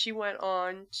 Absolutely. She went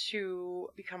on to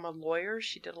become a lawyer.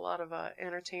 She did a lot of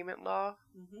entertainment law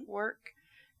work.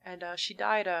 And she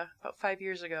died about 5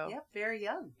 years ago. Yep, very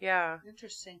young. Yeah.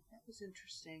 Interesting. That was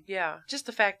interesting. Yeah. Just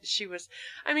the fact that she was...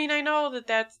 I mean, I know that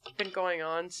that's been going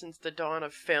on since the dawn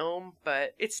of film,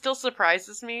 but it still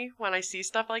surprises me when I see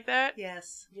stuff like that.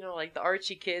 Yes. Like the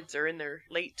Archie kids are in their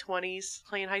late 20s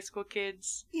playing high school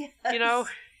kids. Yes.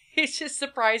 It just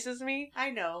surprises me. I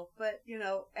know, but,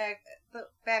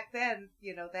 back then,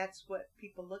 that's what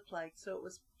people looked like. So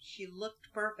she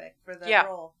looked perfect for the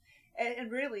role.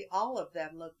 And really, all of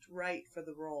them looked right for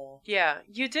the role. Yeah,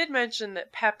 you did mention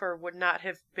that Pepper would not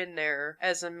have been there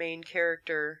as a main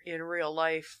character in real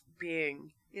life,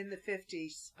 being... in the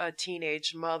 50s. A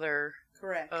teenage mother.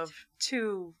 Correct. Of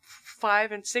 2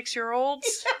 5- and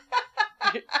 6-year-olds.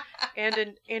 and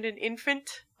an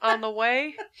infant on the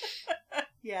way.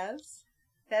 Yes,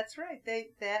 that's right.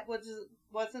 That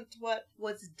wasn't what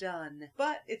was done,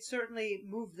 but it certainly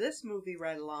moved this movie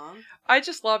right along. I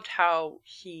just loved how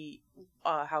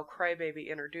how Crybaby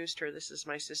introduced her. This is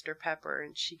my sister Pepper,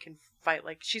 and she can fight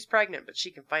she's pregnant, but she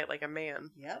can fight like a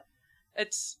man. Yep.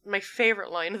 It's my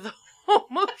favorite line of the whole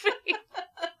movie.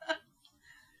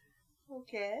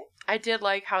 Okay. I did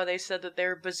like how they said that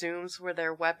their bazooms were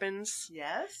their weapons.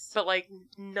 Yes. But,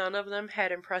 none of them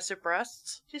had impressive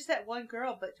breasts. Just that one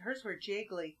girl, but hers were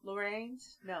jiggly.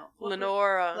 Lorraine's? No.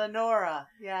 Lenora.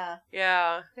 Yeah.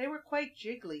 Yeah. They were quite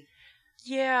jiggly.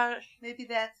 Yeah. Maybe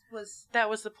that was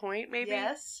the point, maybe?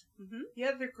 Yes. Mm-hmm. The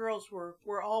other girls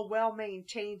were all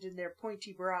well-maintained in their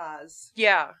pointy bras.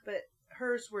 Yeah. But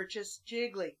hers were just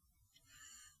jiggly.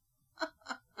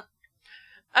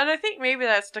 And I think maybe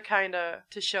that's to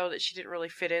show that she didn't really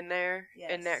fit in there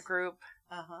in that group.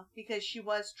 Uh-huh. Because she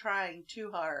was trying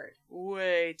too hard.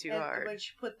 Way too hard. When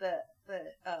she put the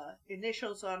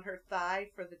initials on her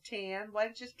thigh for the tan, why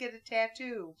didn't you just get a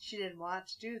tattoo? She didn't want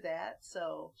to do that,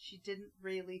 so she didn't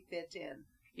really fit in.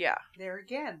 Yeah. There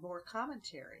again, more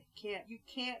commentary. You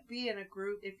can't be in a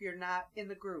group if you're not in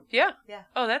the group. Yeah. Yeah.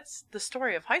 Oh, that's the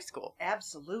story of high school.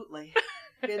 Absolutely.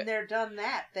 Been there, done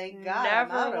that. Thank God.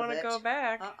 Never want to go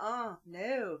back.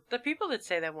 No. The people that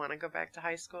say they want to go back to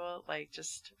high school,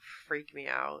 just freak me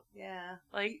out. Yeah.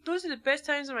 Those are the best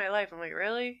times of my life. I'm like,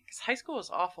 really? Because high school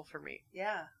was awful for me.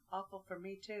 Yeah. Awful for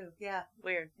me, too. Yeah.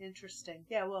 Weird. Interesting.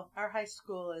 Yeah, well, our high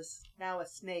school is now a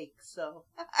snake, so...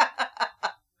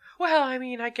 Well, I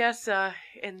mean, I guess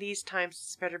in these times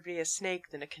it's better be a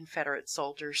snake than a Confederate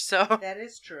soldier, so. That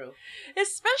is true.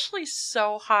 Especially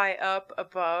so high up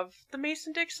above the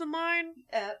Mason-Dixon line.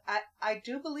 I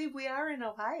do believe we are in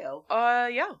Ohio.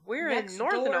 Yeah, we're Next in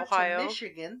northern door Ohio. to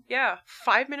Michigan. Yeah,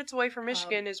 5 minutes away from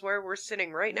Michigan is where we're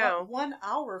sitting right now. 1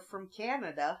 hour from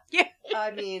Canada. Yeah.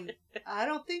 I mean, I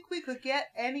don't think we could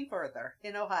get any further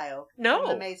in Ohio No. from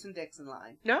the Mason-Dixon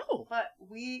line. No. But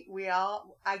we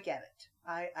all, I get it.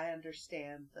 I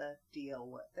understand the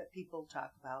deal that people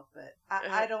talk about, but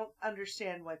I don't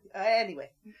understand why. Anyway.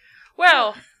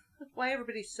 Well. Why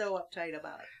everybody's so uptight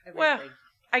about everything. Well,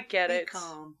 I get Be it.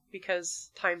 calm.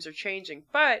 Because times are changing.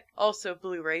 But also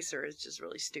Blue Racer is just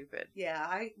really stupid.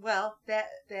 Yeah,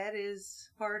 that is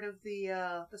part of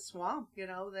the swamp,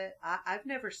 that I've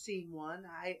never seen one.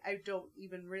 I don't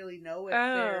even really know if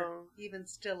they're even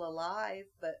still alive,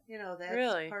 but that's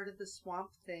really? part of the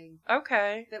swamp thing.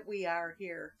 Okay. That we are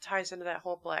here. Ties into that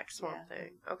whole Black Swamp Yeah.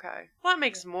 thing. Okay. Well, that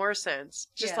makes more sense.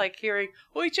 Just like hearing,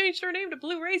 well, he changed their name to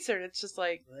Blue Racer, and it's just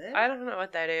like, What? I don't know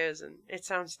what that is, and it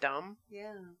sounds dumb.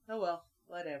 Yeah. Oh well,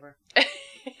 whatever.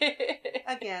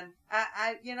 Again,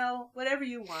 I whatever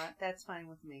you want, that's fine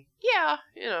with me. Yeah,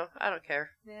 I don't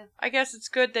care. Yeah. I guess it's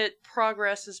good that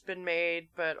progress has been made,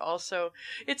 but also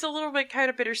it's a little bit kind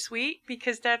of bittersweet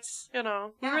because that's, we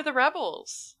were the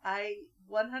rebels. I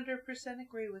 100%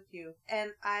 agree with you.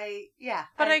 And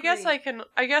But I guess I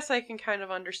can kind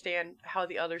of understand how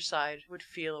the other side would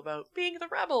feel about being the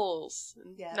rebels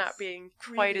and not being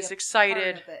quite really as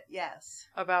excited part of it. Yes.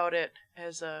 about it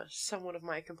as someone of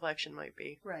my complexion might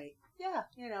be. Right. Yeah,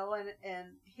 and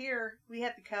here we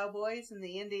had the Cowboys and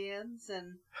the Indians,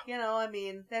 and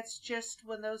that's just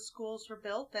when those schools were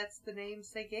built. That's the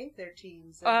names they gave their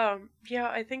teams. And yeah,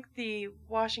 I think the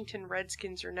Washington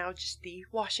Redskins are now just the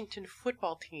Washington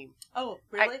football team. Oh,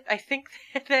 really? I think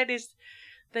that is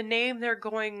the name they're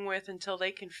going with until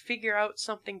they can figure out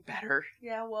something better.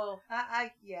 Yeah, well,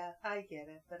 I get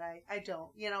it, but I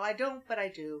don't. I don't, but I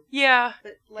do. Yeah.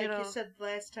 But like you said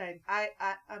last time,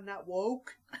 I'm not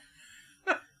woke.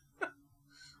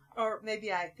 Or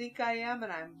maybe I think I am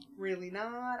and I'm really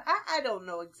not. I don't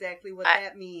know exactly what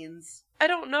that means. I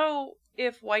don't know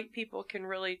if white people can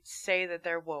really say that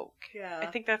they're woke. Yeah. I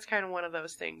think that's kind of one of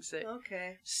those things that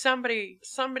okay. somebody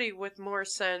with more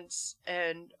sense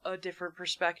and a different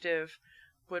perspective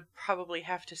would probably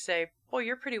have to say, well,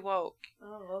 you're pretty woke.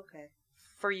 Oh, okay.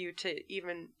 For you to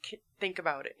even think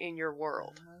about it in your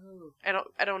world. Oh. I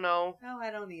don't know. No, I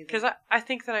don't either. Because I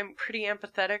think that I'm pretty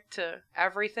empathetic to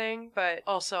everything, but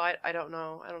also I don't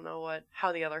know. I don't know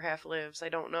how the other half lives. I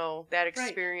don't know that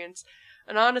experience. Right.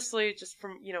 And honestly, just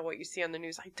from what you see on the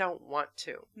news, I don't want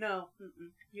to. No,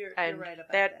 you're right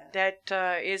about that.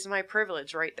 That is my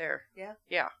privilege right there. Yeah.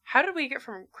 Yeah. How did we get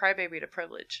from crybaby to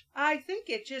privilege? I think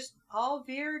it just all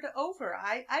veered over.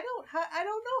 I don't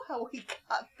know how we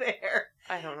got there.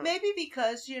 I don't know. Maybe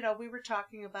because we were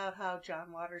talking about how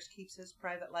John Waters keeps his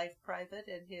private life private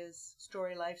and his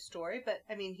story life story, but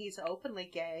I mean he's openly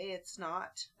gay. It's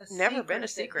not never been a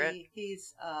secret.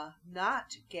 He's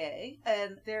not gay,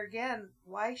 and there again,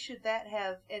 why should that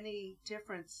have any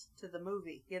difference to the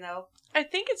movie? I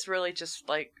think it's really just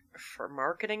like for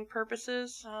marketing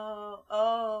purposes.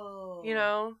 Oh.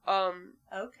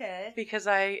 Okay. Because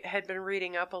I had been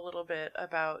reading up a little bit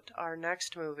about our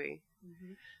next movie.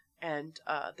 Mm-hmm. And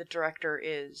the director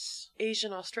is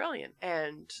Asian Australian.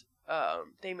 And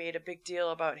they made a big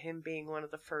deal about him being one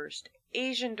of the first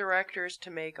Asian directors to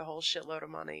make a whole shitload of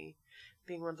money.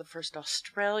 Being one of the first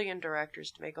Australian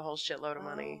directors to make a whole shitload of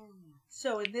money.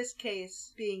 So in this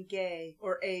case, being gay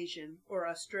or Asian or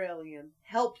Australian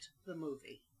helped the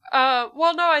movie.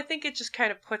 Well, no, I think it just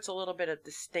kind of puts a little bit of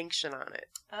distinction on it.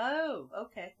 Oh,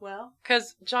 okay. Well,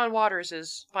 because John Waters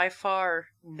is by far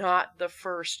not the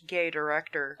first gay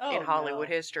director in Hollywood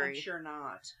history. I'm sure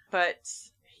not. But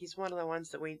he's one of the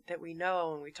ones that we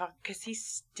know and we talk because he's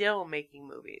still making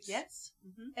movies. Yes,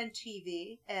 and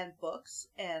TV and books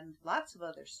and lots of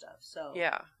other stuff. So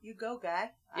yeah, you go,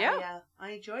 guy. Yeah,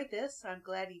 I enjoyed this. I'm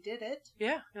glad he did it.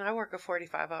 Yeah, and I work a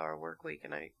 45-hour work week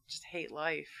and I just hate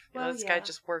life. Well, this guy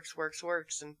just works,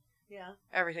 and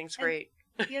everything's great.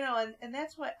 And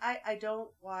that's why I don't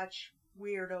watch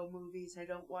weirdo movies. I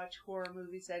don't watch horror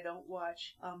movies. I don't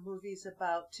watch movies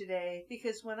about today,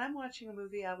 because when I'm watching a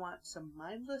movie, I want some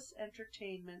mindless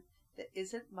entertainment that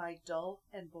isn't my dull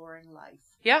and boring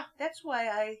life. Yeah. That's why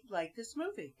I like this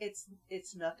movie.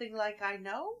 It's nothing like I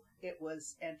know. It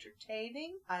was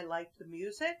entertaining. I liked the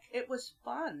music. It was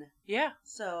fun. Yeah.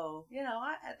 So,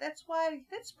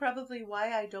 that's probably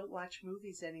why I don't watch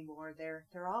movies anymore.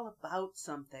 They're all about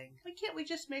something. Why can't we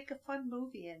just make a fun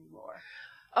movie anymore?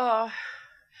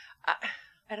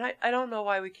 I don't know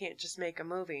why we can't just make a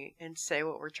movie and say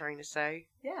what we're trying to say.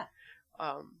 Yeah.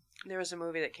 There was a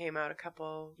movie that came out a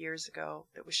couple years ago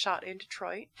that was shot in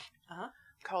Detroit. Uh-huh.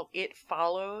 Called It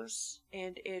Follows,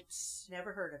 and it's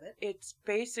Never heard of it. It's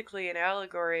basically an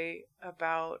allegory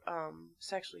about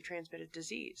sexually transmitted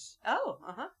disease. Oh,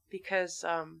 uh-huh. Because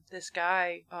this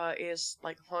guy is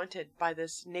like haunted by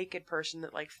this naked person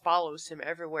that like follows him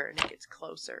everywhere, and it gets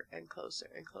closer and closer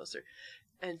and closer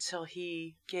until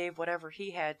he gave whatever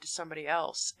he had to somebody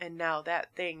else, and now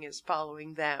that thing is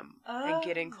following them and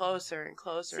getting closer and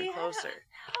closer and closer.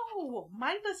 No,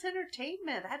 mindless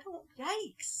entertainment. I don't.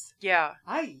 Yikes. Yeah.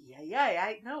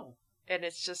 I know. And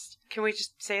it's just, can we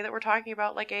just say that we're talking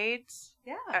about like AIDS?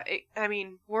 Yeah. I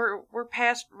mean, we're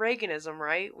past Reaganism,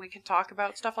 right? We can talk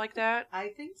about stuff like that. I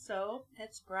think so.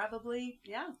 It's probably,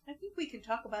 yeah. I think we can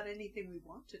talk about anything we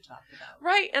want to talk about.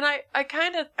 Right, and I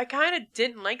kind of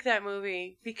didn't like that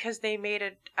movie because they made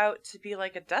it out to be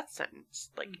like a death sentence.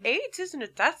 Like AIDS isn't a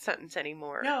death sentence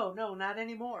anymore. No, not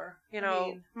anymore. You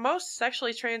know, most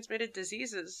sexually transmitted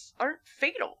diseases aren't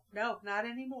fatal. No, not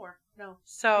anymore. No.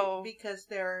 So because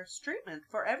there's treatment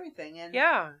for everything, and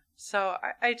yeah. So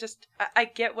I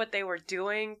get what they were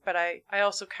doing, but I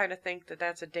also kind of think that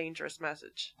that's a dangerous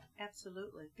message.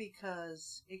 Absolutely,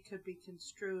 because it could be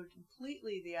construed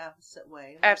completely the opposite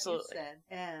way. Like Absolutely. You said.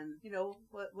 And,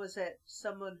 what was it?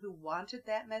 Someone who wanted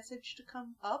that message to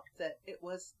come up, that it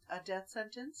was a death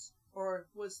sentence? Or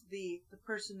was the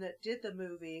person that did the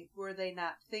movie, were they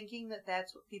not thinking that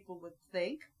that's what people would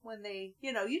think when they,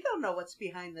 you don't know what's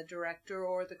behind the director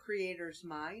or the creator's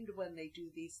mind when they do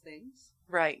these things.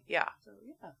 Right, yeah. So,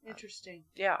 yeah, interesting.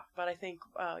 Yeah, but I think,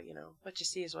 what you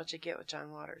see is what you get with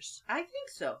John Waters. I think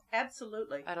so.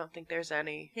 Absolutely. I don't think there's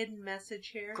any hidden message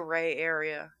here. Gray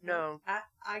area. No.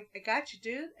 I got you,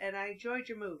 dude, and I enjoyed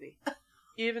your movie.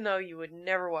 Even though you would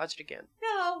never watch it again.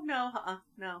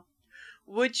 No.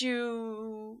 Would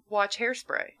you watch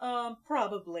Hairspray?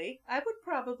 Probably. I would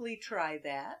probably try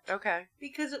that. Okay.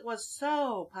 Because it was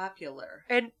so popular.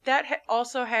 And that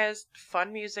also has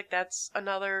fun music. That's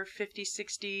another 50s,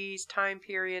 60s time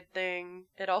period thing.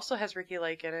 It also has Ricky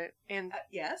Lake in it. And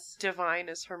yes. Divine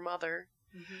is her mother.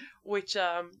 Mm-hmm. Which,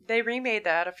 they remade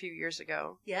that a few years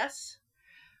ago. Yes.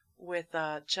 With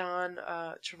John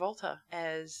Travolta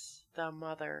as the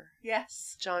mother.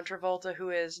 Yes. John Travolta, who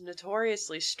is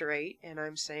notoriously straight, and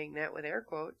I'm saying that with air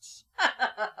quotes,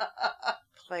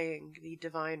 playing the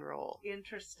Divine role.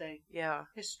 Interesting. Yeah.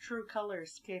 His true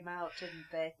colors came out,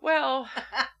 didn't they? Well,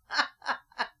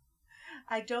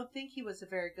 I don't think he was a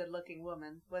very good-looking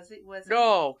woman. Was he?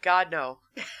 No, God, no.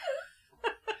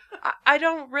 I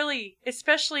don't really,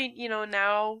 especially,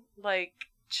 now, like,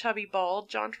 chubby bald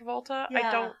John Travolta. Yeah.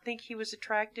 I don't think he was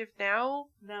attractive now.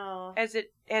 No. As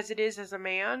it is as a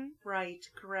man. Right,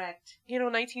 correct.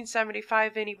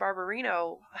 1975 Vinnie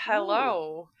Barbarino.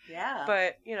 Hello. Ooh, yeah.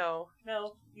 But,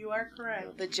 No, you are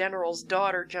correct. The General's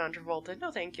daughter, John Travolta.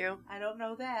 No, thank you. I don't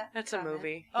know that. That's a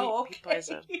movie. Oh, okay. He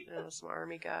plays some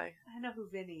army guy. I know who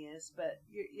Vinny is, but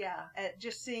yeah,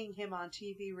 just seeing him on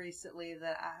TV recently,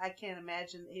 that I can't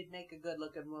imagine he'd make a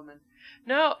good-looking woman.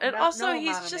 No, and also no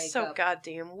he's just so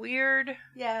goddamn weird.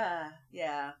 Yeah.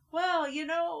 Well,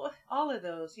 all of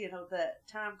those, the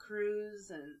Tom Cruise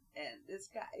and this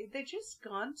guy, they've just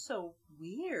gone so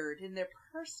weird in their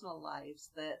personal lives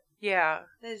that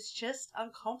it's just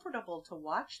uncomfortable to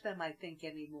watch them, I think,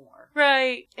 anymore.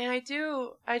 Right. And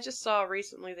I just saw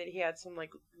recently that he had some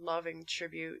like loving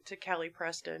tribute to Kelly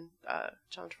Preston,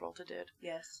 John Travolta did.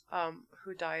 Yes.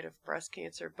 Who died of breast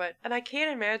cancer. And I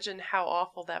can't imagine how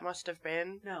awful that must have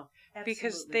been. No, absolutely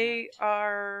because they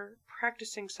are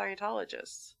practicing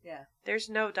Scientologists. Yeah. There's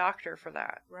no doctor for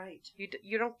that. Right.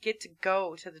 You don't get to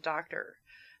go to the doctor.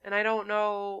 And I don't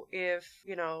know if,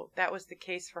 that was the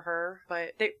case for her.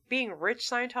 But being rich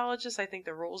Scientologists, I think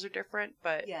the rules are different.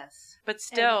 But yes. But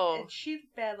still. And she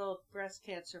battled breast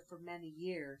cancer for many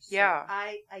years. So yeah.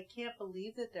 I can't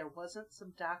believe that there wasn't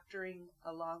some doctoring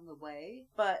along the way.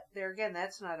 But there again,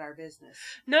 that's not our business.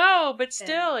 No, but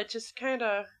still, it just kind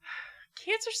of...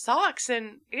 Cancer sucks,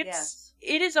 and it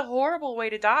is a horrible way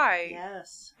to die.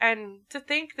 Yes. And to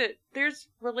think that there's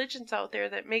religions out there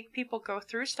that make people go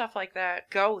through stuff like that,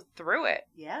 go through it.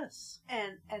 Yes.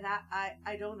 And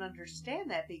I don't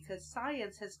understand that, because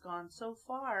science has gone so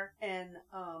far, and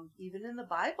even in the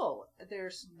Bible,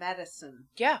 there's medicine.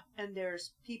 Yeah. And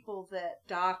there's people that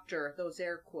doctor, those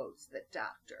air quotes, that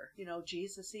doctor.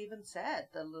 Jesus even said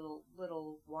the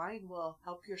little wine will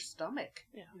help your stomach.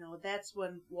 Yeah. That's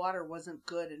when water was wasn't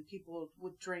good and people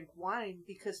would drink wine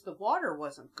because the water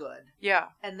wasn't good. Yeah.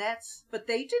 But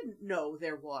they didn't know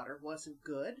their water wasn't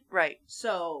good. Right.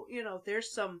 So,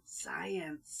 there's some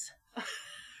science.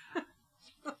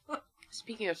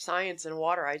 Speaking of science and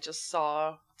water, I just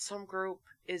saw some group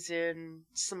is in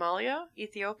Somalia,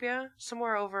 Ethiopia,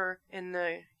 somewhere over in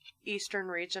the eastern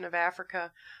region of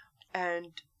Africa, and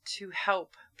to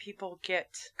help people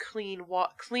get clean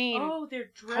Oh, they're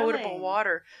potable drilling.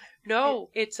 water. No,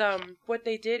 it's what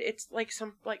they did, it's like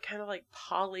some kind of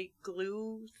poly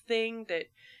glue thing that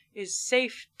is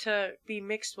safe to be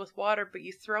mixed with water, but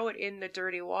you throw it in the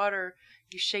dirty water,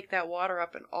 you shake that water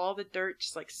up, and all the dirt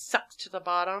just sucks to the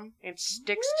bottom and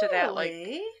sticks to that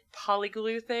Really? poly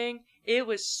glue thing. It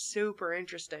was super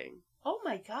interesting. Oh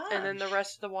my gosh. And then the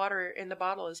rest of the water in the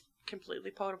bottle is completely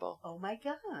potable. Oh my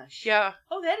gosh. Yeah.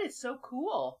 Oh, that is so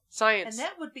cool. Science. And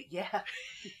that would be, that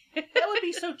would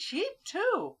be so cheap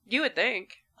too. You would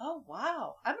think. Oh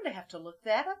wow. I'm going to have to look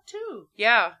that up too.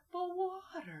 Yeah. The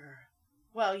water.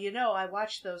 Well, I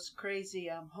watch those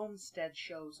crazy homestead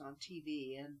shows on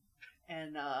TV,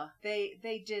 and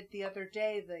they did the other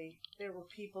day. There were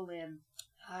people in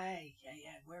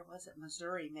where was it?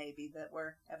 Missouri maybe, that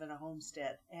were having a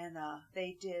homestead, and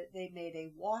they made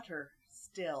a water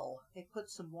still. They put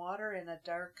some water in a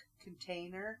dark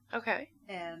container. Okay.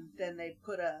 And then they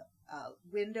put a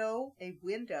window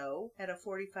at a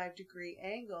 45-degree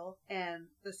angle, and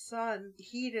the sun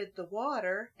heated the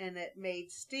water and it made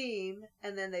steam,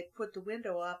 and then they put the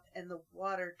window up and the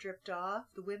water dripped off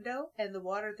the window, and the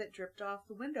water that dripped off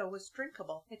the window was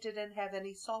drinkable. It didn't have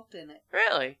any salt in it.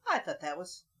 Really? I thought that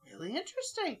was really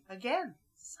interesting. Again,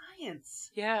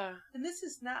 science. Yeah. And this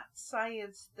is not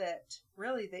science that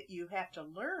you have to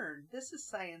learn. This is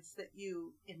science that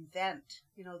you invent.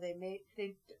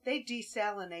 They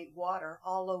desalinate water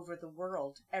all over the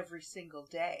world every single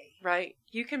day. Right.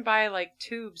 You can buy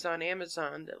tubes on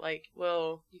Amazon that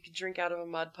you can drink out of a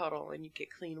mud puddle and you get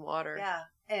clean water. Yeah.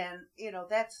 And,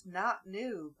 that's not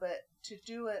new, but to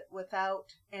do it without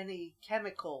any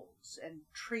chemicals and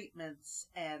treatments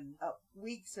and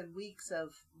weeks and weeks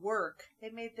of work, they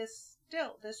made this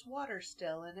water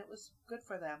still, and it was good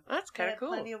for them. That's kind of cool.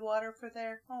 Plenty of water for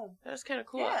their home. That's kind of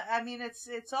cool. Yeah, I mean,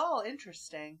 it's all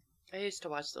interesting. I used to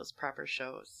watch those prepper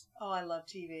shows. Oh, I love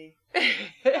TV.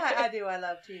 I do. I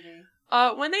love TV.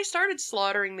 When they started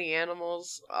slaughtering the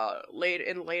animals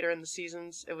later in the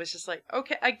seasons, it was just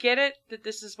okay, I get it that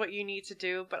this is what you need to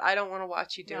do, but I don't want to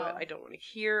watch you do it. I don't want to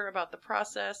hear about the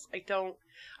process.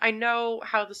 I know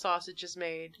how the sausage is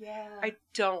made. Yeah. I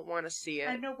don't want to see it.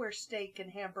 I know where steak and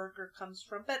hamburger comes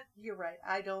from, but you're right.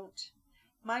 I don't.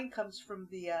 Mine comes from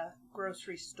the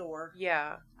grocery store.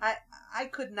 Yeah. I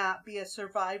could not be a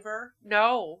survivor.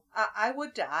 No. I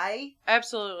would die.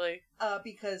 Absolutely.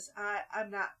 Because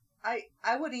I'm not.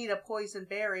 I would eat a poison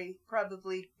berry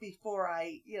probably before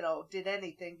I, did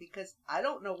anything, because I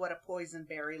don't know what a poison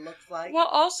berry looks like. Well,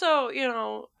 also,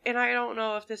 and I don't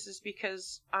know if this is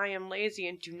because I am lazy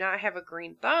and do not have a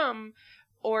green thumb,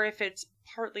 or if it's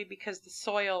partly because the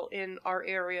soil in our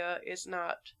area is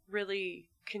not really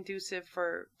conducive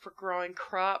for growing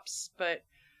crops, but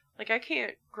I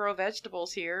can't grow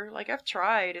vegetables here. I've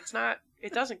tried.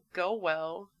 It doesn't go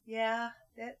well. Yeah.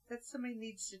 That somebody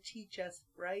needs to teach us,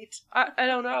 right? I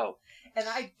don't know. And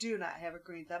I do not have a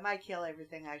green thumb. I kill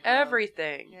everything I grow.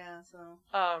 Everything. Yeah, so.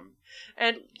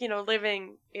 And,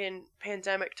 living in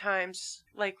pandemic times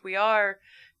like we are,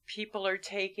 people are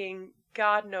taking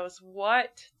God knows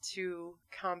what to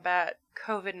combat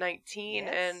COVID-19,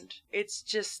 Yes. and it's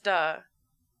just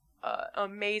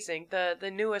amazing.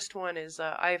 The newest one is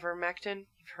ivermectin.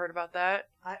 You've heard about that?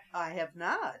 I have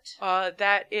not.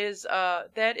 That is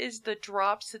the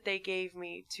drops that they gave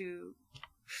me to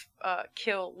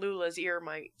kill Lula's ear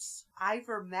mites.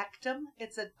 Ivermectin?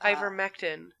 It's a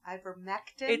Ivermectin.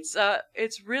 Ivermectin?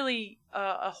 It's really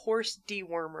a horse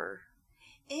dewormer.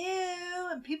 Ew,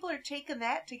 and people are taking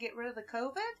that to get rid of the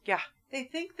COVID? Yeah. They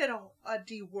think that a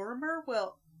dewormer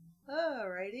will...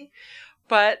 Alrighty.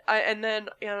 But and then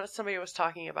somebody was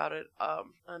talking about it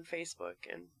on Facebook,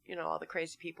 and all the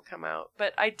crazy people come out.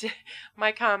 But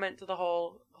my comment to the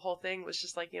whole thing was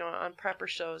just on prepper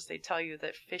shows they tell you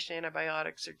that fish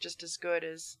antibiotics are just as good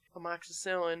as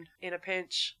amoxicillin in a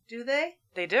pinch. Do they?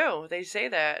 They do. They say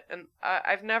that, and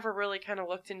I've never really kind of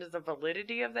looked into the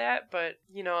validity of that. But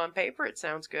on paper it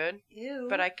sounds good. Ew.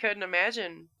 But I couldn't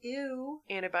imagine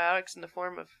antibiotics in the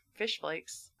form of fish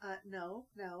flakes. No.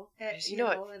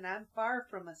 And I'm far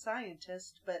from a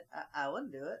scientist, but I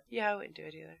wouldn't do it. Yeah, I wouldn't do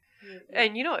it either. Yeah.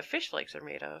 And you know what fish flakes are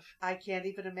made of? I can't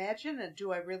even imagine, and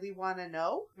do I really want to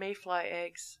know? Mayfly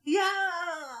eggs. Yeah!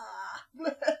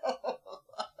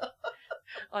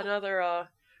 Another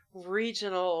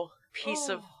regional piece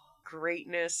of Oh,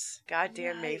 greatness.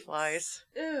 Goddamn yikes. mayflies.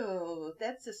 Ew,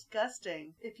 that's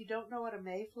disgusting. If you don't know what a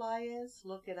mayfly is,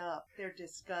 look it up. They're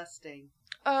disgusting.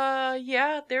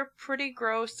 Yeah, they're pretty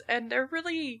gross, and they're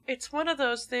really, it's one of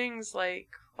those things like,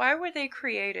 why were they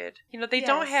created? You know, they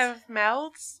don't Yes. have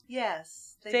mouths.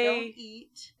 Yes, they They- don't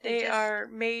eat. They just, are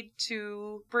made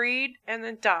to breed and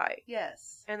then die.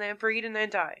 Yes, And then breed and then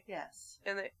die. yes.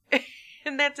 And they,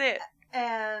 and that's it.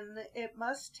 And it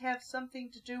must have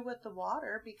something to do with the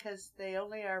water because they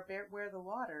only are where the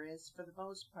water is for the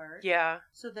most part. Yeah,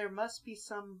 So there must be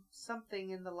something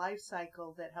in the life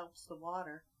cycle that helps the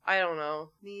water. I don't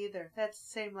know. Me either. That's the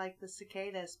same like the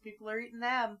cicadas. People are eating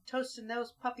them, toasting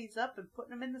those puppies up and putting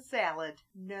them in the salad.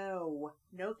 No.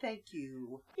 No thank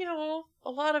you. You know, a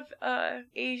lot of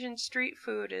Asian street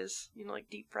food is, you know, like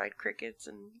deep fried crickets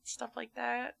and stuff like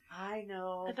that. I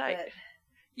know, And but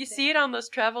you see it on those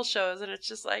travel shows, and it's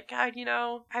just like, God, you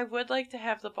know, I would like to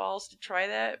have the balls to try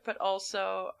that, but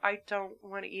also I don't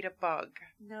want to eat a bug.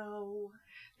 no.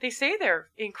 They say they're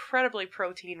incredibly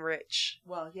protein rich.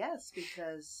 Well, yes,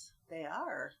 because they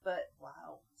are. But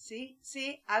wow. See,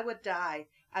 I would die.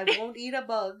 I won't eat a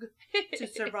bug to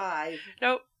survive.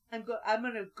 Nope. I'm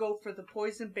gonna go for the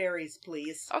poison berries,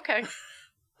 please. Okay.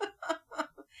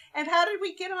 And how did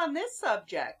we get on this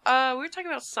subject? We were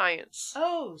talking about science.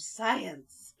 Oh,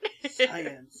 science.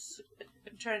 Science.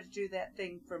 I'm trying to do that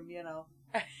thing from,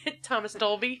 Thomas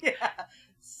Dolby. yeah.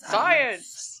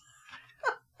 Science.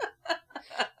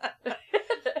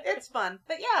 It's fun.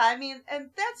 But yeah, I mean, I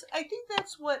think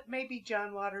that's what maybe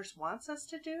John Waters wants us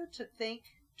to do, to think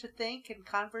and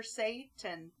conversate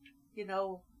and,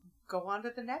 go on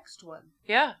to the next one.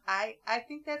 Yeah. I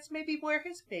think that's maybe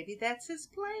that's his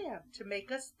plan, to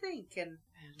make us think and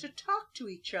to talk to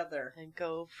each other. And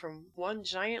go from one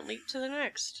giant leap to the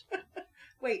next.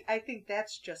 Wait, I think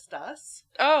that's just us.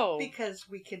 Oh. Because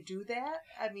we can do that?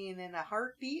 I mean, in a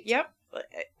heartbeat? Yep.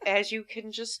 As you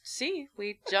can just see,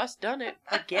 we've just done it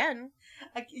again.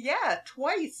 Yeah,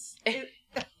 twice.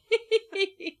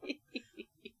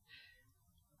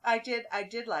 I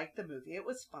did like the movie. It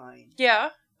was fine.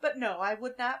 Yeah. But no, I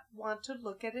would not want to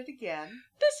look at it again.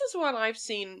 This is one I've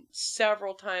seen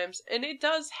several times, and it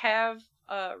does have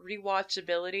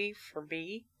rewatchability for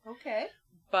me. Okay.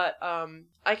 But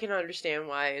I can understand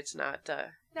why it's not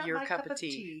Not your my cup of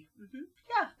tea. Mm-hmm.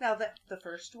 Yeah, now the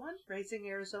first one, Raising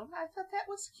Arizona, I thought that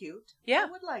was cute. Yeah.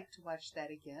 I would like to watch that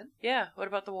again. Yeah. What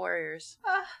about the Warriors?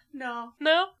 No.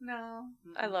 No? No.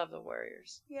 I love the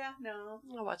Warriors. Yeah, no.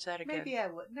 I'll watch that again. Maybe I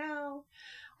would. No.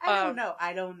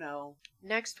 I don't know.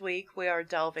 Next week we are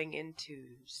delving into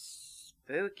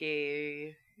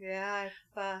spooky. Yeah,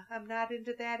 I'm not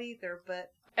into that either,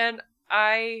 but And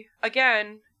I,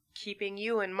 again, keeping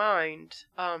you in mind,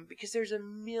 because there's a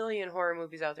million horror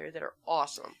movies out there that are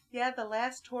awesome. yeah, the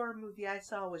last horror movie I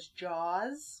saw was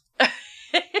Jaws.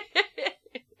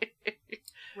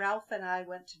 Ralph and I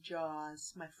went to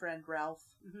Jaws. My friend Ralph.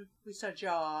 Mm-hmm. We saw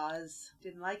Jaws.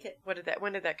 Didn't like it. When did that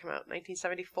come out?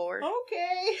 1974?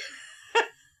 Okay.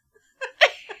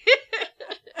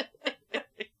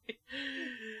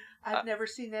 I've never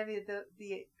seen any of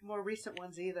the more recent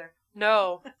ones either.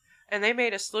 No. And they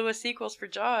made a slew of sequels for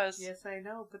Jaws. Yes, I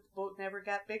know, but the boat never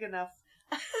got big enough.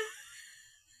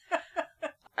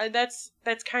 And that's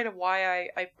kind of why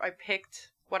I picked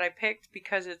what I picked,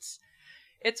 because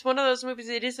it's one of those movies.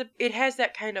 It has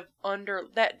that kind of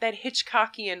that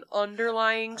Hitchcockian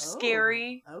underlying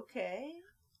scary, Okay.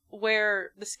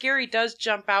 where the scary does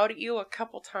jump out at you a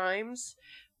couple times,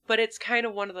 but it's kind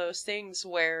of one of those things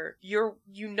where you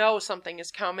know something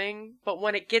is coming, but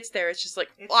when it gets there, it's just like,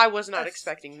 well, I was not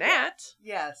expecting that.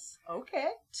 Yes. Okay.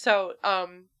 So,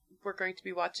 we're going to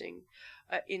be watching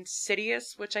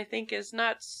Insidious, which I think is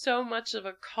not so much of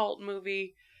a cult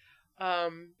movie,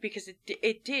 because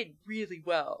it did really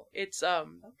well. It's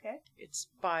Okay. it's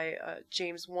by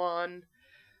James Wan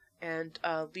and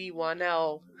Lee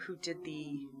Wanell, who did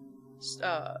the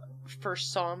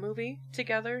first Saw movie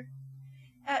together.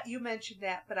 You mentioned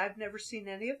that, but I've never seen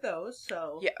any of those,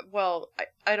 so Yeah, well,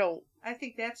 I don't. I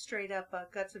think that's straight up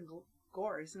guts and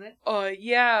gore, isn't it?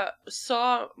 Yeah,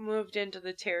 Saw moved into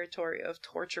the territory of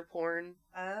torture porn.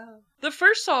 Oh, The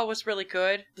first Saw was really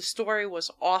good. The story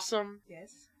was awesome.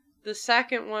 yes. The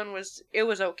second one was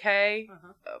okay,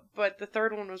 Uh-huh. but the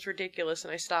third one was ridiculous,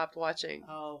 and I stopped watching.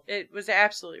 Oh, It was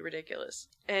absolutely ridiculous.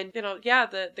 And, yeah,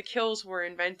 the kills were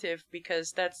inventive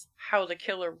because that's how the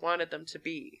killer wanted them to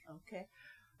be. okay.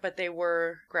 But they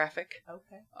were graphic,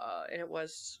 Okay. and it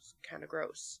was kind of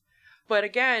gross. But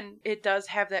again, it does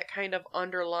have that kind of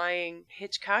underlying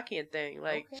Hitchcockian thing.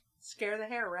 Like, Okay. scare the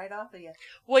hair right off of you.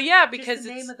 Well, yeah, Just because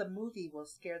the name of the movie will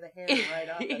scare the hair right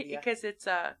off of you. because it's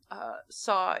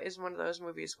Saw is one of those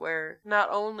movies where not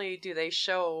only do they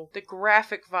show the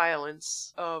graphic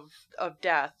violence of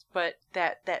death, but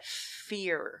that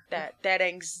fear,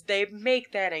 they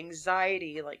make that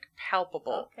anxiety like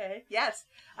palpable. Okay. Yes,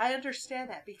 I understand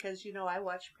that because I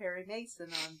watch Perry Mason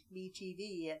on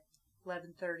MeTV at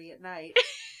 11:30 at night.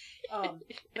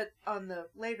 But on the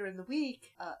later in the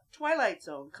week, Twilight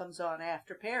Zone comes on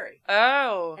after Perry.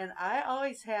 Oh. And I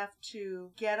always have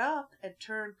to get up and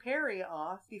turn Perry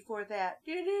off before that.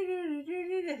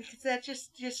 Because that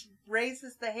just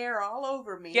raises the hair all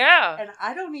over me. Yeah. And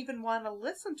I don't even want to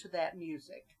listen to that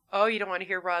music. Oh, you don't want to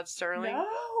hear Rod Serling? No.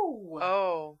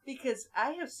 Oh. Because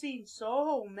I have seen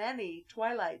so many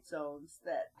Twilight Zones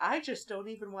that I just don't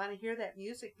even want to hear that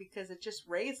music because it just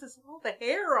raises all the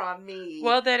hair on me.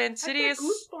 Well, that I get Insidious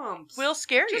goosebumps. will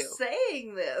scare you. Just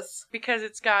saying this. Because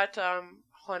it's got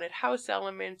haunted house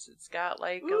elements. It's got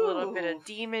like a little bit of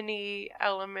demon-y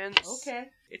elements. Okay.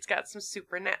 It's got some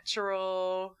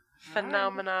supernatural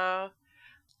phenomena.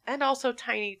 And also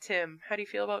Tiny Tim. How do you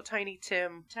feel about Tiny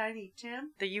Tim? Tiny Tim?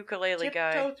 The ukulele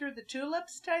guy. Tiptoe through the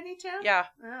tulips, Tiny Tim? Yeah.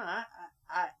 No,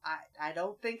 I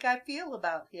don't think I feel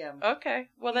about him. Okay.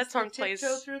 Well, He's that song the plays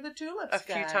Tiptoe through the tulips a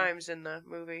few guy. times in the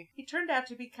movie. He turned out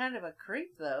to be kind of a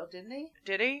creep, though, didn't he?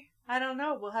 Did he? I don't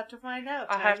know. We'll have to find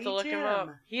out. I'll have to Tiny look him Tim. up.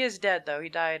 He is dead, though. He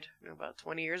died about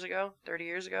 20 years ago, 30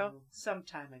 years ago. Some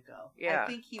time ago. Yeah. I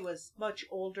think he was much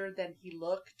older than he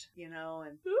looked,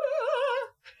 and...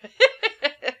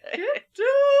 Tiptoe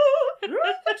through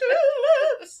the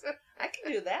tulips. I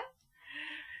can do that.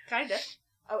 Kinda.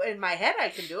 Oh, in my head I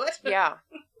can do it. Yeah.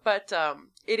 But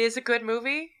it is a good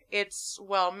movie. It's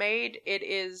well made.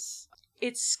 It's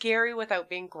scary without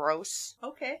being gross.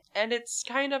 Okay. And it's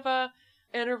kind of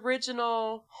an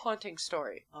original haunting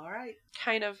story. All right.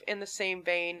 Kind of in the same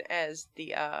vein as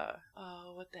the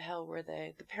what the hell were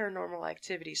they? The Paranormal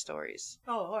Activity stories.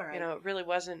 Oh, all right. It really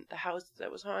wasn't the house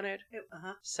that was haunted.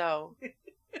 Uh-huh. So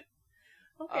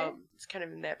Okay. it's kind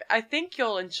of in that. I think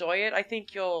you'll enjoy it. I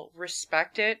think you'll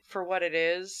respect it for what it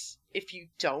is. If you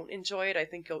don't enjoy it, I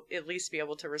think you'll at least be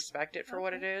able to respect it for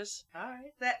what it is. All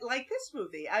right. That, like this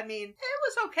movie. I mean, it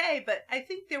was okay, but I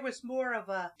think there was more of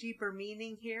a deeper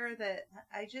meaning here that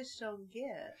I just don't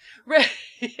get. Right.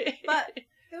 But it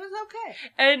was okay.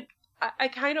 And I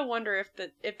kind of wonder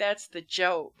if that's the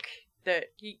joke, that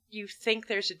you think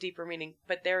there's a deeper meaning,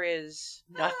 but there is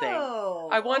nothing. Oh,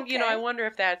 I okay. wonder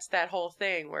if that's that whole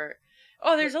thing where,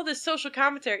 oh, there's all this social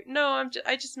commentary. No,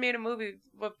 I just made a movie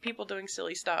with people doing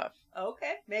silly stuff.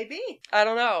 Okay, maybe. I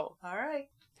don't know. All right.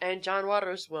 And John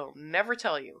Waters will never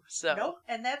tell you. So Nope,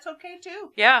 and that's okay too.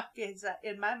 yeah, Because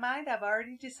in my mind, I've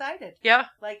already decided. yeah.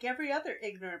 Like every other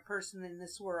ignorant person in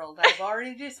this world, I've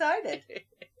already decided.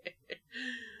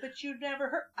 But you never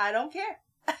heard. I don't care.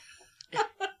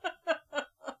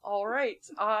 All right,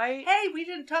 Hey, we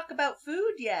didn't talk about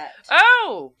food yet.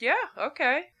 Oh, yeah,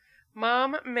 okay.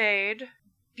 Mom made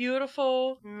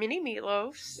beautiful mini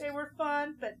meatloafs. They were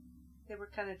fun, but they were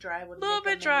kind of dry. A little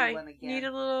bit dry. Need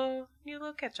a little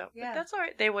ketchup. Yeah. But that's all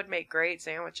right. They would make great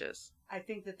sandwiches. I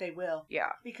think that they will.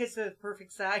 Yeah. Because they're the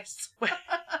perfect size.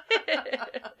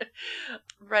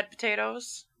 Red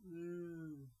potatoes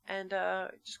Mm. and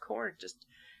just corn. Just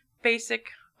basic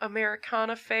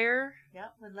Americana fare. Yeah,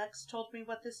 when Lex told me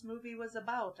what this movie was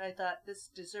about, I thought this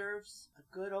deserves a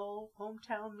good old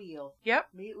hometown meal. Yep.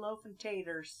 Meatloaf and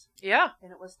taters. Yeah.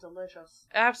 And it was delicious.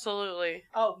 Absolutely.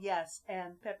 Oh, yes,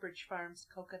 and Pepperidge Farm's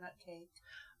coconut cake.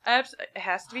 It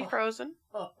has to be frozen.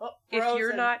 If you're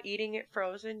Frozen. not eating it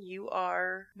frozen, you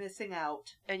are, Missing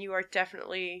out. and you are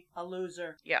definitely, A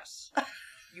loser. yes,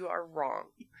 you are wrong.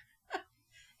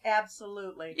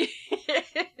 Absolutely.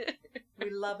 We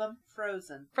love them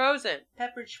frozen. Frozen.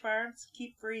 Pepperidge Farms,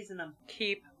 keep freezing them.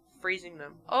 Keep freezing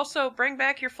them. Also, bring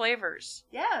back your flavors.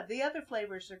 Yeah, the other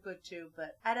flavors are good too,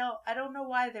 but I don't know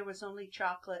why there was only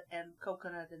chocolate and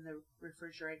coconut in the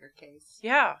refrigerator case.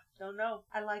 Yeah. Don't know.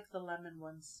 I like the lemon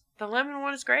ones. The lemon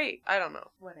one is great. I don't know.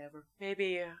 Whatever.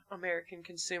 Maybe American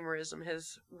consumerism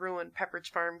has ruined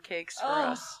Pepperidge Farm cakes for Oh,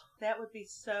 us. that would be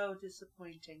so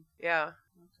disappointing. Yeah.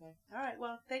 Okay. All right.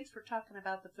 Well, thanks for talking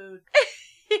about the food.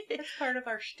 That's part of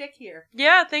our shtick here.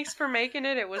 Yeah, thanks for making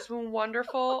it. It was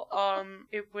wonderful.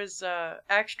 It was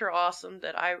extra awesome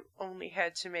that I only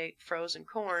had to make frozen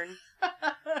corn,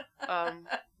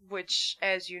 which,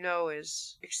 as you know,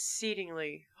 is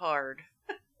exceedingly hard.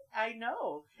 I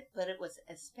know, but it was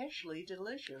especially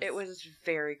delicious. It was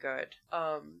very good.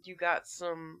 You got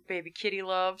some baby kitty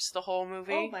loves the whole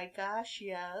movie. Oh my gosh,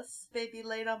 yes. Baby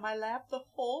laid on my lap the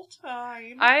whole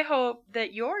time. I hope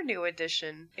that your new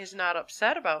addition is not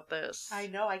upset about this. I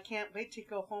know, I can't wait to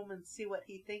go home and see what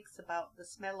he thinks about the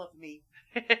smell of me.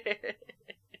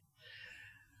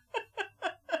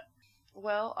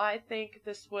 Well, I think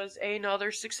this was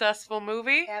another successful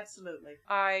movie. Absolutely.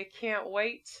 I can't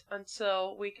wait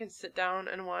until we can sit down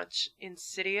and watch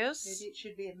Insidious. Maybe it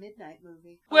should be a midnight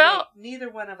movie. Well- wait, neither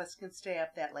one of us can stay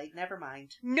up that late. Never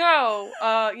mind. No,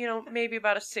 maybe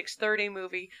about a 6:30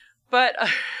 movie. But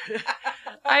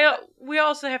we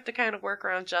also have to kind of work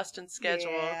around Justin's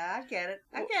schedule. Yeah, I get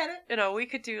it. We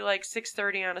could do like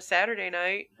 6:30 on a Saturday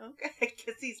night. Okay,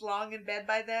 because he's long in bed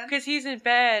by then. Because he's in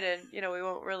bed and, we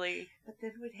won't really... But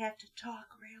then we'd have to talk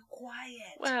real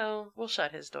quiet. Well, we'll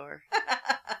shut his door.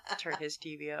 Turn his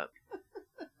TV up.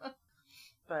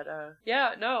 But,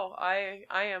 I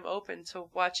am open to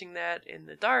watching that in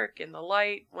the dark, in the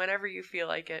light, whenever you feel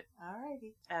like it.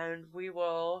 Alrighty. And we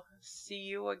will see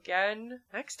you again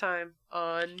next time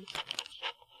on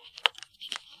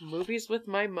Movies with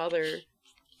My Mother.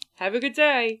 Have a good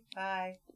day. Bye.